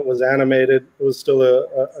one that was animated. It was still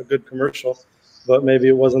a good commercial, but maybe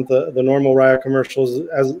it wasn't the normal Raya commercials.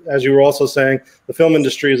 As you were also saying, the film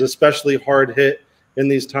industry is especially hard hit in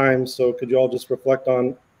these times. So could you all just reflect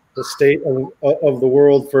on the state of the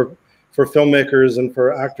world for filmmakers and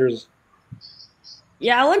for actors?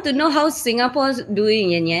 Yeah, I want to know how Singapore's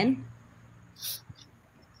doing, Yan Yan.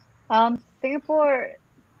 Singapore,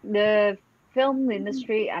 the film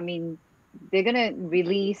industry, I mean, they're gonna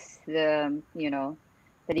release that you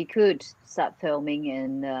could start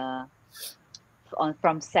filming from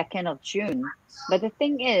 2nd of June. But the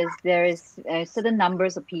thing is, there is certain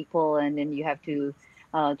numbers of people, and then you have to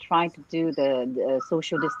try to do the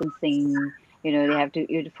social distancing. You know, you have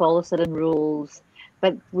to follow certain rules.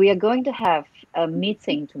 But we are going to have a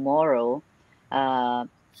meeting tomorrow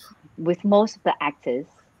with most of the actors.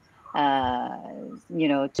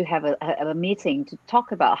 To have a meeting to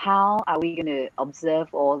talk about how are we going to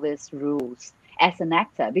observe all these rules as an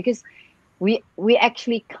actor, because we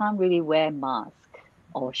actually can't really wear mask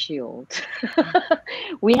or shield.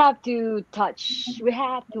 We have to touch,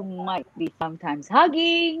 might be sometimes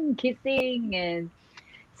hugging, kissing, and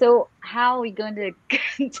so how are we going to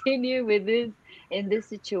continue with this in this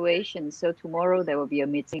situation? So tomorrow there will be a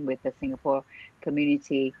meeting with the Singapore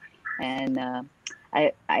community, and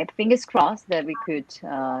I fingers crossed that we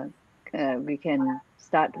can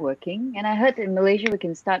start working. And I heard in Malaysia we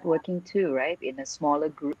can start working too, right? In a smaller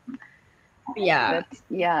group. Yeah. But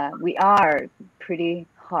yeah, we are pretty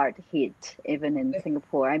hard hit, even in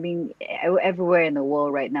Singapore. I mean, everywhere in the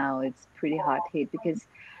world right now, it's pretty hard hit, because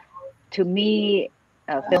to me,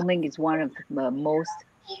 filming is one of the most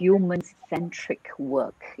human-centric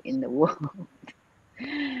work in the world.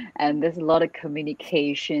 And there's a lot of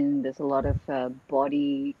communication, there's a lot of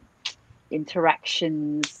body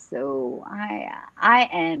interactions. So I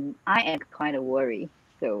am kind of worried.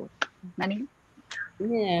 So, Nani?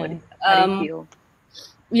 Yeah. How do you feel?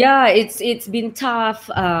 Yeah, it's been tough.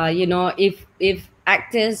 If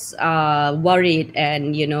actors are worried,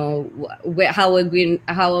 and how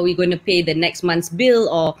are we going to pay the next month's bill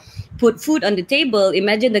or put food on the table?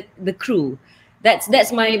 Imagine the crew.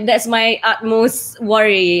 That's my utmost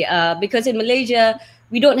worry, because in Malaysia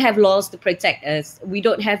we don't have laws to protect us. We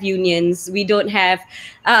don't have unions. We don't have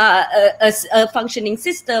a functioning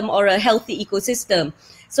system or a healthy ecosystem.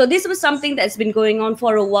 So this was something that's been going on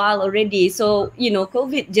for a while already. So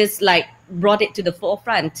COVID just brought it to the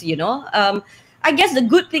forefront, you know. I guess the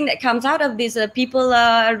good thing that comes out of this, people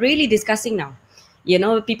are really discussing now. You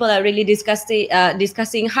know, people are really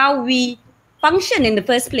discussing how we function in the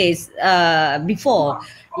first place before,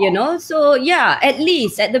 you know. So yeah, at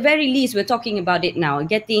the very least, we're talking about it now,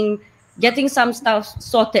 getting some stuff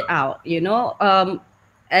sorted out, you know,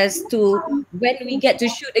 as to when we get to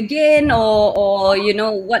shoot again, or you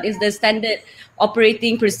know, what is the standard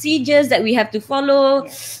operating procedures that we have to follow.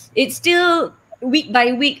 It's still week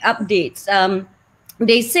by week updates.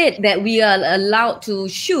 They said that we are allowed to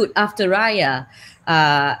shoot after Raya,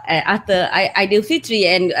 after Aidilfitri,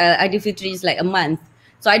 and Aidilfitri is like a month.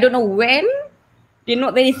 So I don't know when. They're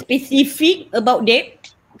not very specific about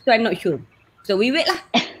that, so I'm not sure. So we wait lah.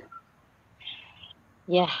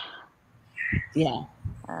 Yeah.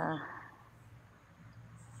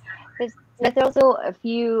 There's also a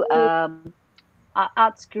few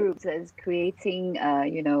arts groups that is creating,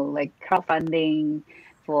 you know, like crowdfunding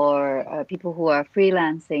for people who are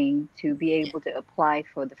freelancing to be able to apply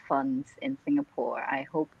for the funds in Singapore. I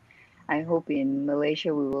hope in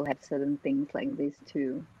Malaysia we will have certain things like this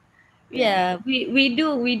too. Yeah, we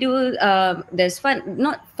do. There's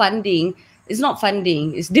not funding. It's not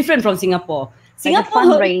funding. It's different from Singapore. Like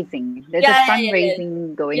fundraising. There's a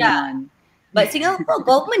fundraising going on. But Singapore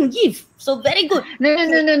government give, so very good. No.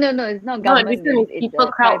 It's not government. No, it's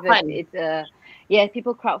people crowdfund. It's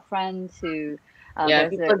people crowdfund to.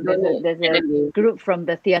 There's a group from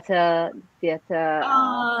the theater.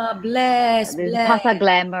 Bless. Casa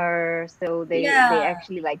Glamour. So they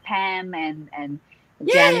actually, like Pam and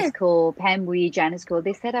Janice Cole, Pam Wee, Janice Cole,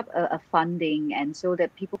 they set up a funding, and so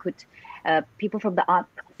that people could, people from the art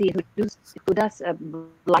scene who does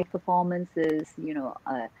live performances, you know,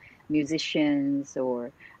 musicians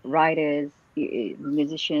or writers,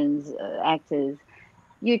 musicians, actors,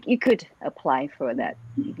 you could apply for that.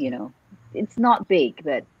 You know, it's not big,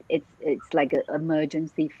 but it's like an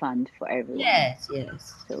emergency fund for everyone. Yes.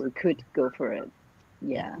 So we could go for it.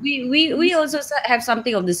 Yeah. We also have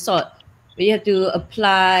something of the sort. You have to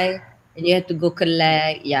apply and you have to go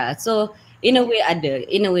collect. Yeah. So in a way,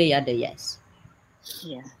 yes.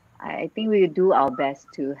 Yeah. I think we do our best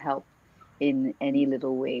to help in any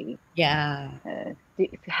little way. Yeah. To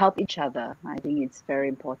help each other. I think it's very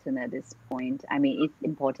important at this point. I mean, it's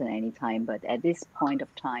important anytime, but at this point of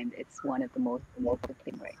time, it's one of the most important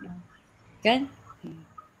things right now. Good.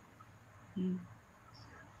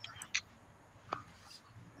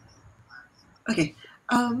 Okay.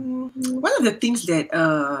 One of the things that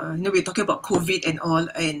you know, we're talking about COVID and all,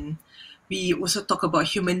 and we also talk about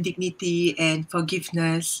human dignity and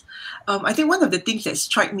forgiveness. I think one of the things that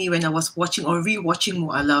struck me when I was watching or rewatching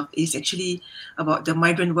Muallaf is actually about the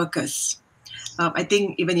migrant workers. I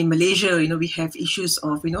think even in Malaysia, you know, we have issues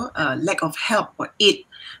of, you know, lack of help or aid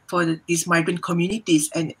for these migrant communities,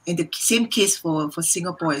 and the same case for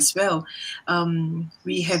Singapore as well.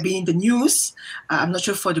 We have been in the news, I'm not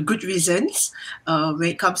sure for the good reasons, when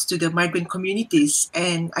it comes to the migrant communities.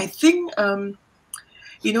 And I think,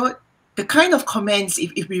 you know, the kind of comments,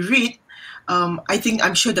 if we read,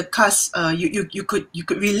 I'm sure the cast, you could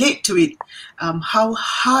relate to it, how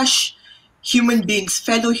harsh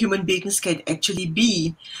fellow human beings can actually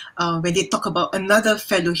be when they talk about another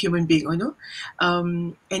fellow human being, you know.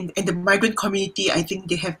 And the migrant community, I think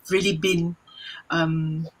they have really been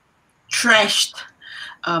trashed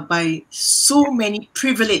by so many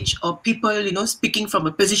privilege or people, you know, speaking from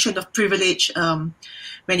a position of privilege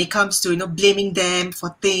when it comes to, you know, blaming them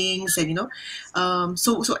for things, and, you know,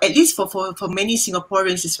 so at least for many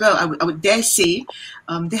Singaporeans as well, I would dare say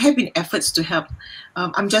there have been efforts to help.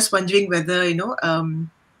 I'm just wondering whether, you know,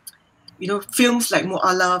 films like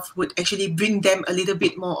Muallaf would actually bring them a little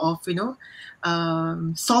bit more of, you know,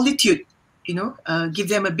 solitude, you know, give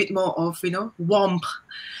them a bit more of, you know, warmth,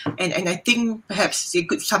 and I think perhaps they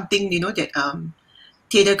could something, you know, that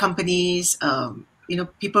theatre companies, you know,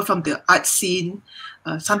 people from the art scene,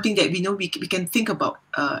 something that we know we can think about.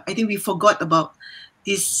 I think we forgot about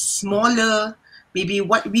this smaller, maybe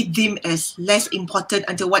what we deem as less important,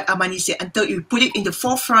 until what Amani said, until you put it in the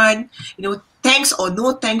forefront, you know, thanks or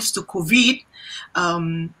no thanks to COVID,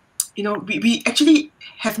 you know, we actually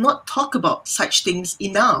have not talked about such things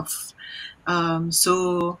enough.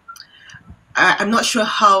 So I'm not sure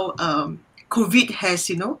how COVID has,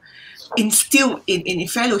 you know, instilled in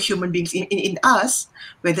fellow human beings, in us,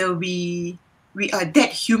 whether we are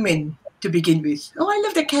that human to begin with. Oh, I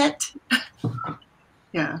love the cat.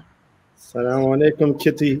 Yeah. Assalamu alaikum,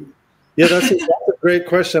 Kitty. Yeah, that's a great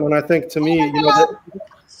question, and I think, to me, you know,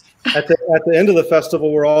 at the end of the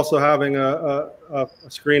festival, we're also having a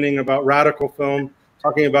screening about radical film.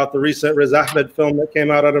 talking about the recent Riz Ahmed film that came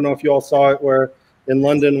out. I don't know if you all saw it, where in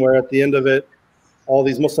London, where at the end of it, all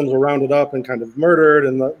these Muslims were rounded up and kind of murdered,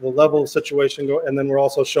 and the level of situation and then we're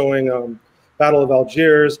also showing Battle of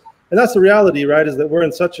Algiers. And that's the reality, right, is that we're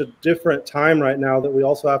in such a different time right now that we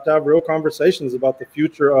also have to have real conversations about the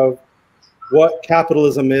future of what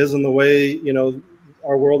capitalism is and the way, you know,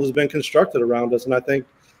 our world has been constructed around us. And I think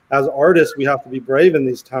as artists, we have to be brave in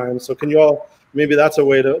these times. So can you all, maybe that's a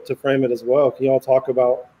way to frame it as well. Can you all talk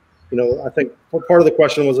about, you know, I think part of the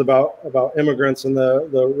question was about immigrants and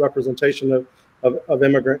the representation of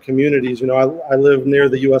immigrant communities. You know, I live near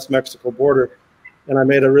the US-Mexico border, and I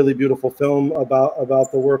made a really beautiful film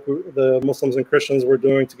about the work the Muslims and Christians were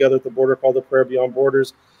doing together at the border called The Prayer Beyond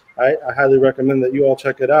Borders. I highly recommend that you all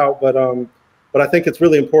check it out. But I think it's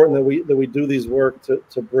really important that we do these work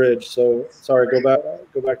to bridge. So sorry, go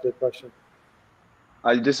back to the question.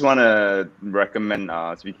 I just want to recommend,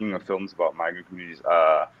 speaking of films about migrant communities,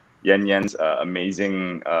 Yan Yan's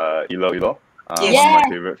amazing Ilo Ilo, one of my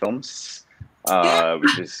favorite films,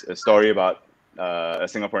 which is a story about a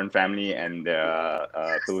Singaporean family and their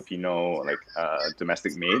Filipino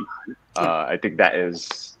domestic maid. I think that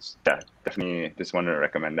is definitely just want to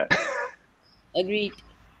recommend that. Agreed.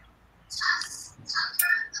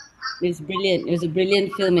 It's brilliant. It was a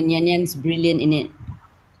brilliant film, and Yan Yan's brilliant in it.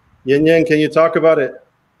 Yan Yan, can you talk about it?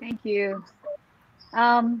 Thank you.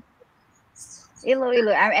 Ilo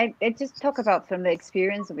Ilo. I just talk about from the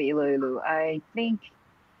experience of Ilo Ilo. I think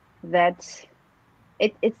that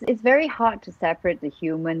it's very hard to separate the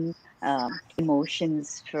human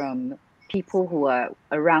emotions from people who are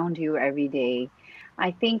around you every day. I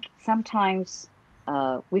think sometimes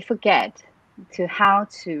we forget how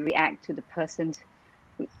to react to the person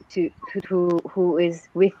who is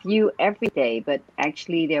with you every day, but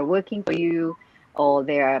actually they're working for you or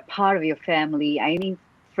they're a part of your family. I mean,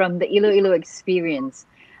 from the Ilo Ilo experience,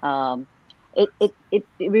 it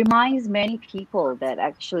reminds many people that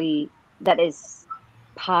actually that is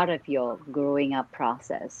part of your growing up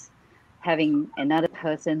process. Having another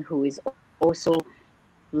person who is also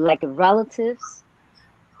like a relatives,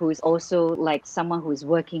 who is also like someone who is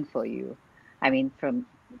working for you. I mean, from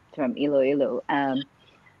Ilo Ilo.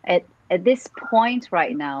 At this point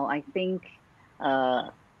right now, I think I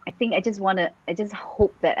just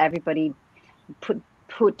hope that everybody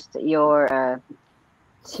put your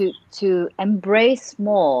to embrace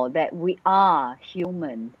more that we are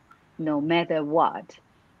human, no matter what,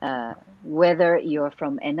 whether you're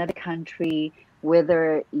from another country,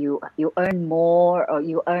 whether you earn more or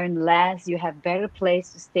you earn less, you have better place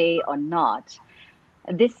to stay or not.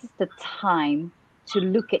 This is the time to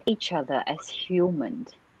look at each other as human.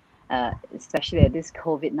 Especially at this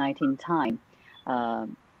COVID-19 time.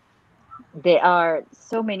 There are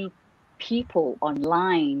so many people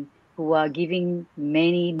online who are giving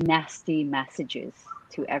many nasty messages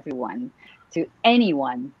to everyone, to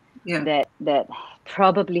anyone that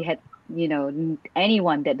probably had, you know,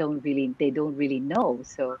 anyone that they don't really know.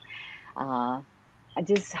 So I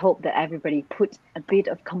just hope that everybody put a bit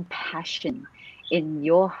of compassion in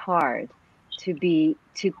your heart to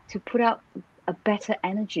put out a better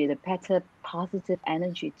energy, the better positive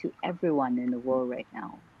energy to everyone in the world right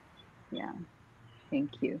now. Yeah.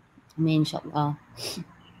 Thank you. Inshallah.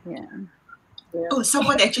 Yeah. Oh,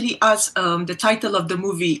 someone actually asked the title of the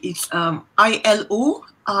movie. It's ILO,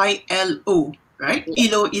 right?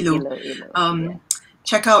 Ilo Ilo. Yeah.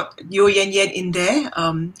 Check out Yo Yan Yan in there.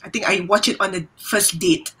 I think I watched it on the first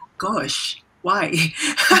date. Gosh, why?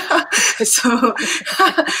 So,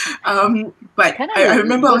 but I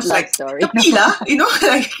remember I was like, tapi lah, you know,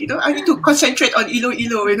 I need to concentrate on Ilo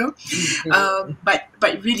Ilo, you know. But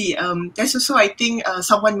really, there's also, I think,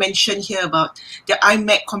 someone mentioned here about the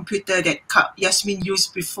iMac computer that Yasmin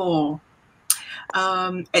used before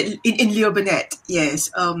in Leo Burnett.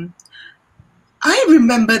 Yes. I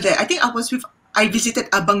remember that. I think I visited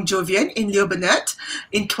Abang Jovian in Leo Burnett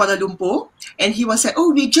in Kuala Lumpur, and he was like,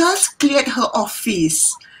 "Oh, we just cleared her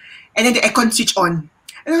office," and then the aircon switched on,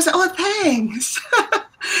 and I was like, "Oh, thanks,"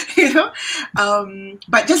 you know.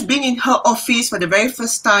 But just being in her office for the very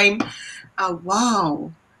first time,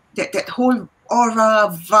 wow, that whole aura,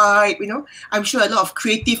 vibe, you know. I'm sure a lot of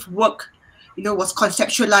creative work, you know, was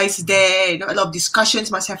conceptualized there. You know, a lot of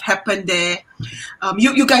discussions must have happened there.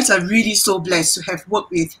 You guys are really so blessed to have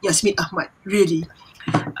worked with Yasmin Ahmad, really.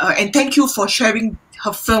 And thank you for sharing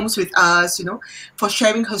her films with us, you know, for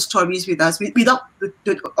sharing her stories with us. Without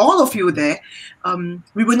all of you there,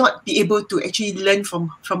 we will not be able to actually learn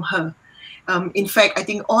from her. In fact, I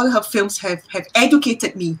think all her films have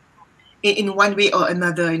educated me in one way or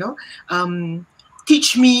another, you know,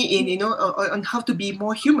 teach me on how to be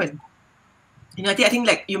more human. You know, I think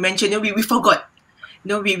like you mentioned, you know, we forgot. You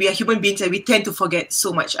know, we are human beings and we tend to forget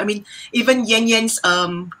so much. I mean, even Yen Yen's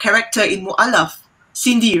character in Muallaf,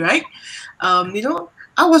 Cindy, right? You know,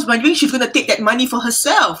 I was wondering she's going to take that money for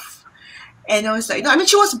herself. And I was like, no, I mean,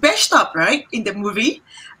 she was bashed up, right, in the movie.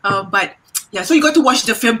 But yeah, so you got to watch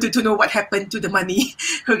the film to know what happened to the money.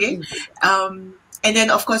 Okay. And then,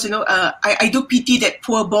 of course, you know, I do pity that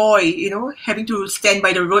poor boy, you know, having to stand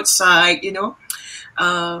by the roadside, you know,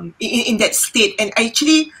 in that state. And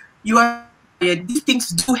actually, you are, these things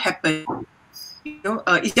do happen. You know,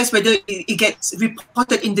 it's just whether it gets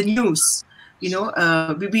reported in the news. You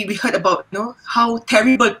know, we heard about, you know, how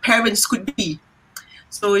terrible parents could be.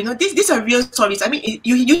 So, you know, these are real stories. I mean,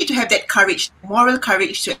 you need to have that courage, moral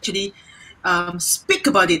courage to actually speak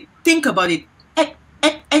about it, think about it, act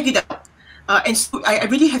it out. And so I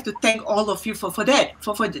really have to thank all of you for that,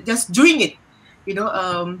 for just doing it, you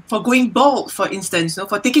know, for going bold, for instance, you know,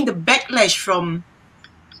 for taking the backlash from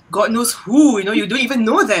God knows who, you know, you don't even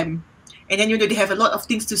know them. And then, you know, they have a lot of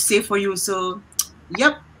things to say for you. So,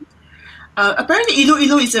 yep. Apparently,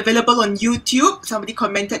 Ilu is available on YouTube. Somebody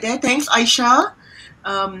commented there. Thanks, Aisha.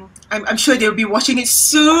 I'm sure they'll be watching it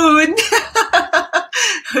soon.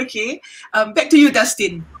 Okay. Back to you,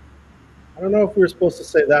 Dustin. I don't know if we were supposed to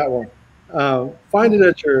say that one. Find it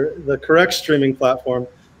at the correct streaming platform,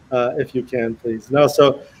 if you can, please. No,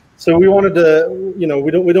 so we wanted to, you know,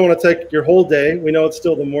 we don't want to take your whole day. We know it's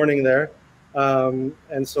still the morning there,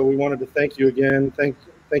 and so we wanted to thank you again. Thank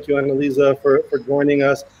you, Annalisa, for joining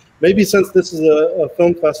us. Maybe since this is a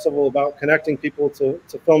film festival about connecting people to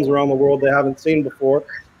films around the world they haven't seen before,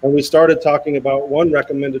 and we started talking about one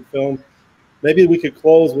recommended film, maybe we could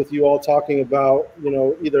close with you all talking about, you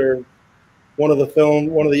know, either one of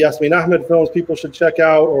the Yasmin Ahmed films people should check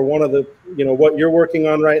out, or one of the, you know, what you're working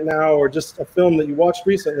on right now, or just a film that you watched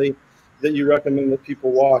recently that you recommend that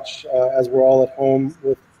people watch as we're all at home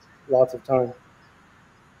with lots of time.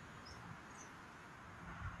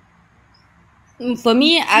 For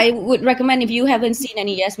me, I would recommend, if you haven't seen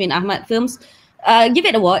any Yasmin Ahmad films, give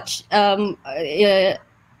it a watch. For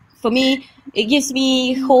me, it gives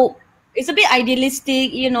me hope. It's a bit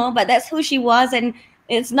idealistic, you know, but that's who she was, and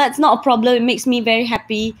it's not a problem. It makes me very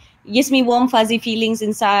happy. It gives me warm, fuzzy feelings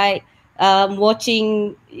inside.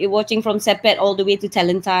 Watching from Sepet all the way to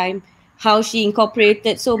Talent Time, how she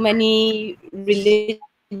incorporated so many religions,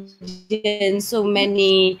 so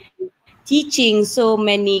many teachings, so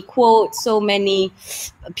many quotes, so many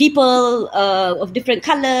people of different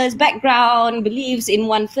colors, background, beliefs in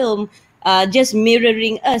one film, just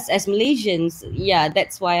mirroring us as Malaysians. Yeah,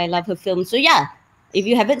 that's why I love her film. So yeah, if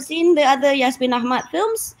you haven't seen the other Yasmin Ahmad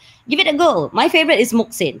films, give it a go. My favorite is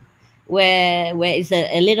Moksin, where it's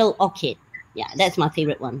a little orchid. Yeah, that's my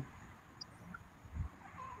favorite one.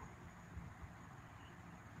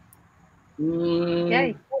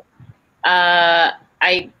 Yay.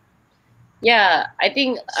 I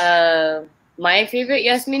think my favorite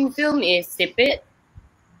Yasmin film is Sipit,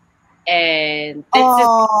 and that's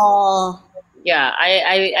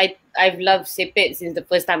I've loved Sipit since the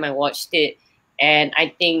first time I watched it, and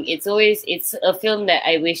I think it's a film that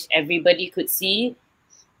I wish everybody could see.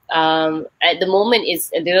 At the moment,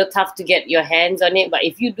 it's a little tough to get your hands on it, but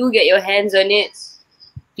if you do get your hands on it,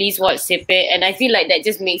 please watch Sipit. And I feel like that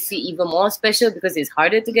just makes it even more special because it's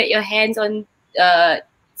harder to get your hands on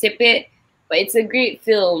Sipit. But it's a great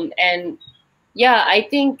film. And yeah, I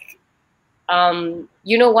think,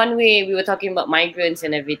 you know, one way we were talking about migrants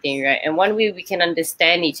and everything, right? And one way we can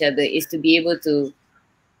understand each other is to be able to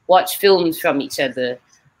watch films from each other.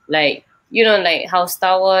 Like, you know, like how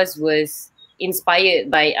Star Wars was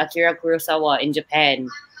inspired by Akira Kurosawa in Japan.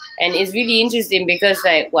 And it's really interesting because,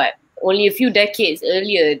 like, only a few decades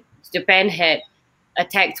earlier, Japan had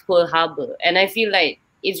attacked Pearl Harbor. And I feel like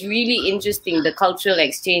it's really interesting, the cultural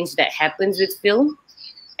exchange that happens with film.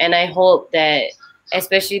 And I hope that,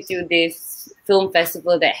 especially through this film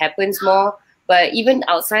festival, that happens more. But even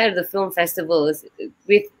outside of the film festivals,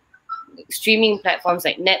 with streaming platforms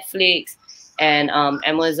like Netflix and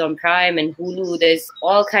Amazon Prime and Hulu, there's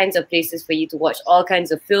all kinds of places for you to watch all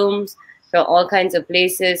kinds of films from all kinds of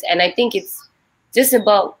places. And I think it's just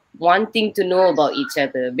about wanting to know about each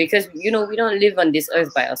other, because, you know, we don't live on this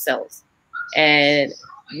earth by ourselves, and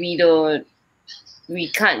we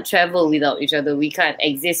can't travel without each other, we can't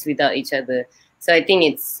exist without each other. So I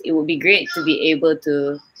think it would be great to be able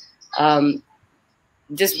to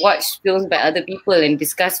just watch films by other people and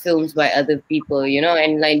discuss films by other people, you know,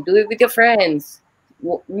 and like do it with your friends.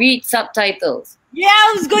 Read subtitles. Yeah,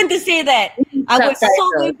 I was going to say that. I was so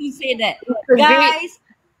going to say that. Guys,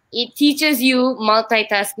 it teaches you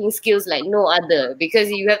multitasking skills like no other, because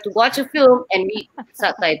you have to watch a film and read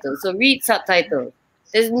subtitles. So read subtitles.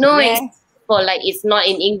 There's no excuse for like it's not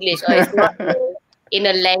in English or it's not in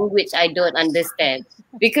a language I don't understand,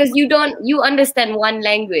 because you understand one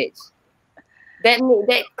language.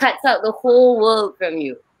 That cuts out the whole world from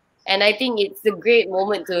you. And I think it's a great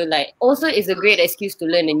moment to like, also it's a great excuse to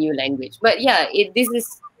learn a new language. But yeah, I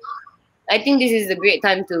think this is a great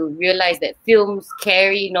time to realize that films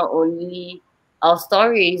carry not only our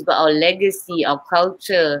stories, but our legacy, our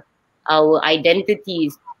culture, our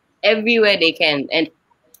identities, everywhere they can. And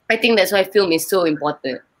I think that's why film is so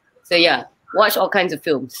important. So yeah, watch all kinds of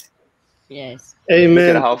films. Yes. Amen.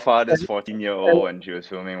 Look at how far this 14-year-old when she was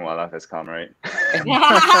filming Muallaf has come, right? I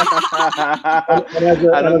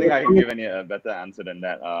don't think I can give any a better answer than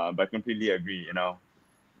that. But I completely agree. You know,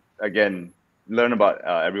 again, learn about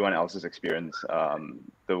everyone else's experience.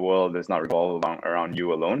 The world does not revolve around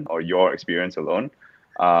you alone or your experience alone.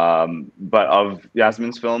 But of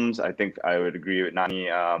Yasmin's films, I think I would agree with Nani.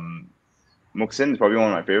 Muhsin is probably one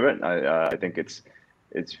of my favorite. I think it's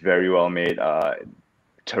very well made.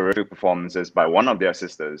 Terrific performances by one of their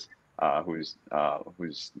sisters, who's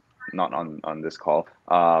not on this call.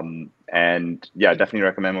 And yeah, definitely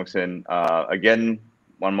recommend Muhsin. Again,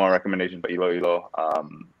 one more recommendation for Ilo Ilo.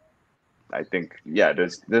 I think yeah,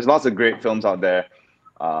 there's lots of great films out there.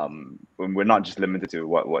 We're not just limited to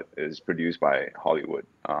what is produced by Hollywood.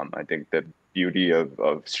 I think the beauty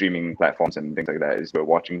of streaming platforms and things like that is we're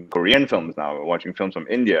watching Korean films now. We're watching films from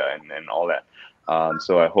India and all that.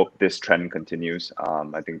 So I hope this trend continues.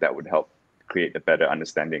 I think that would help create a better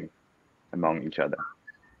understanding among each other.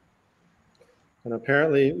 And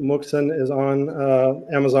apparently Muhsin is on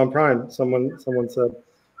Amazon Prime. Someone said.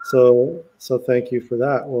 So thank you for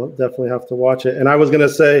that. We'll definitely have to watch it. And I was going to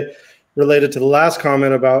say, related to the last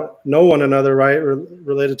comment about know one another, right?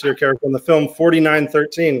 Related to your character in the film,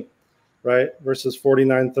 49:13, right? Verses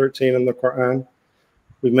 49:13 in the Quran.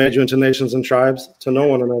 We've made you into nations and tribes to know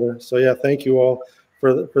one another. So yeah, thank you all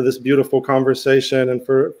for this beautiful conversation and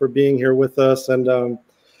for being here with us. And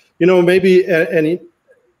you know, maybe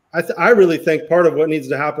I really think part of what needs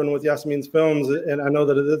to happen with Yasmin's films, and I know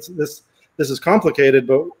that this is complicated,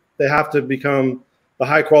 but they have to become the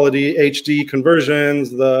high quality HD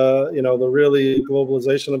conversions, the really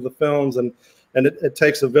globalization of the films, and it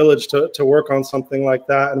takes a village to work on something like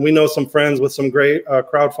that. And we know some friends with some great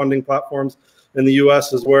crowdfunding platforms in the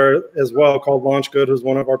U.S. as well, called Launch Good, who's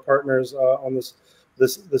one of our partners on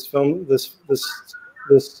this film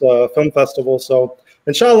festival. So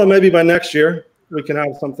inshallah, maybe by next year we can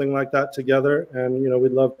have something like that together, and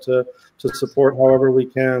we'd love to support however we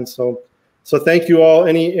can. So thank you all.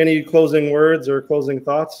 Any closing words or closing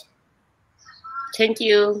thoughts? Thank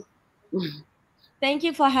you. Thank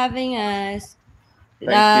you for having us.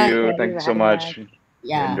 Thank you so much.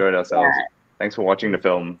 Yeah. We enjoyed ourselves. Thanks for watching the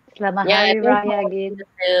film. Selamat Hari Raya again.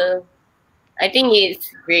 I think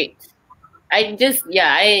it's great. This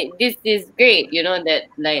is great, that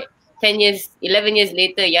like 10 years, 11 years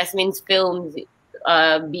later, Yasmin's films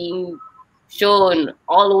are being shown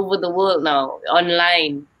all over the world now,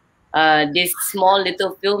 online. This small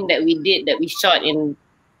little film that we shot in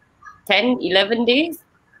 10, 11 days,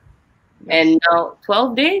 and now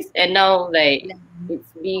 12 days, and now like it's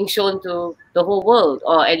being shown to the whole world,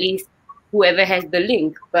 or at least whoever has the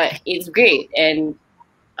link. But it's great, and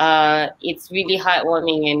it's really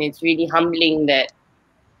heartwarming, and it's really humbling that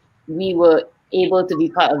we were able to be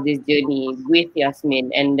part of this journey with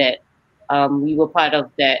Yasmin, and that we were part of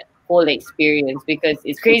that whole experience, because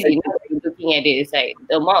it's crazy. Looking at it, it's like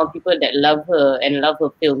the amount of people that love her and love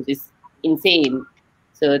her films is insane.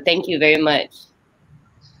 So thank you very much.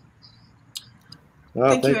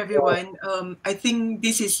 Thank you, everyone. I think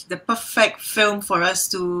this is the perfect film for us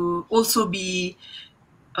to also be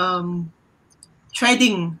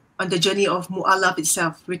treading on the journey of Muallaf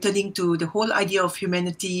itself, returning to the whole idea of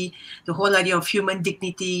humanity, the whole idea of human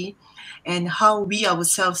dignity, and how we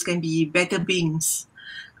ourselves can be better beings,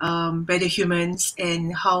 better humans,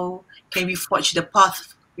 and how can we forge the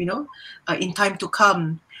path, in time to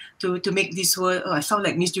come, to make this world, I sound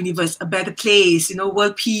like Miss Universe, a better place,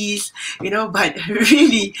 world peace, but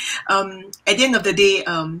really, at the end of the day,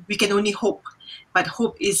 we can only hope. But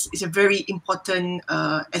hope is a very important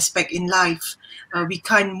aspect in life. We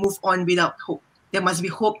can't move on without hope. There must be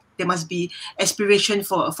hope. There must be aspiration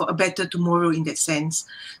for a better tomorrow in that sense.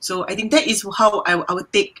 So I think that is how I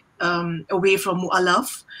would take away from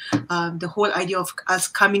Muallaf, the whole idea of us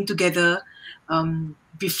coming together,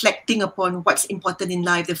 reflecting upon what's important in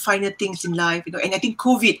life, the finer things in life, and I think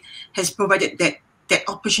COVID has provided that that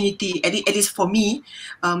opportunity, at least for me,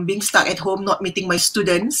 being stuck at home, not meeting my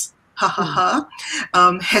students,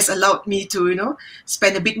 has allowed me to, you know,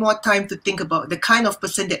 spend a bit more time to think about the kind of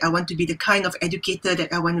person that I want to be, the kind of educator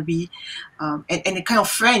that I want to be, and the kind of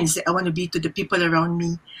friends that I want to be to the people around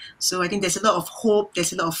me. So I think there's a lot of hope,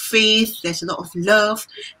 there's a lot of faith, there's a lot of love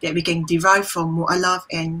that we can derive from Muallaf,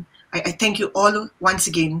 and I thank you all once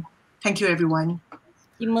again. Thank you, everyone.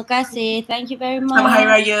 Terima kasih. Thank you very much. Selamat Hari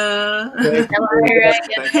Raya. Selamat Hari Raya.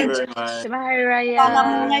 Thank you very much. Selamat Hari Raya.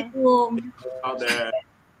 Assalamualaikum. Out there.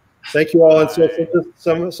 Thank you all. And so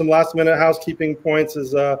just some last minute housekeeping points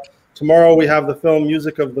is tomorrow we have the film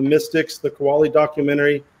Music of the Mystics, the Qawwali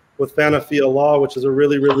documentary with Fanafi Allah, which is a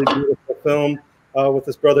really, really beautiful film with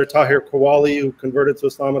his brother Tahir Qawwali, who converted to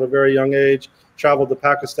Islam at a very young age, traveled to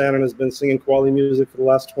Pakistan and has been singing Qawwali music for the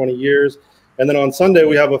last 20 years. And then on Sunday,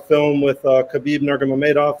 we have a film with Khabib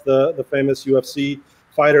Nurmagomedov, the famous UFC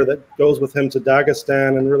fighter that goes with him to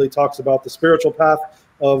Dagestan and really talks about the spiritual path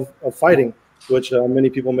of fighting, which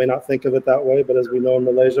many people may not think of it that way, but as we know in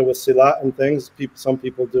Malaysia with silat and things, some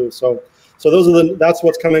people do. So that's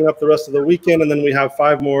what's coming up the rest of the weekend, and then we have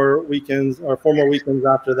 4 more weekends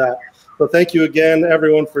after that. So thank you again,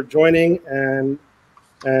 everyone, for joining, and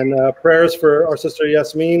prayers for our sister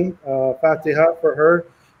Yasmin, Fatiha for her,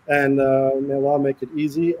 and may Allah make it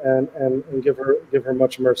easy and give her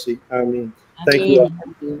much mercy. Ameen. Thank you.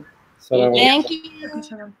 Thank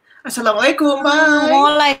you. Assalamualaikum. Bye.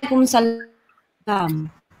 Waalaikumsalam.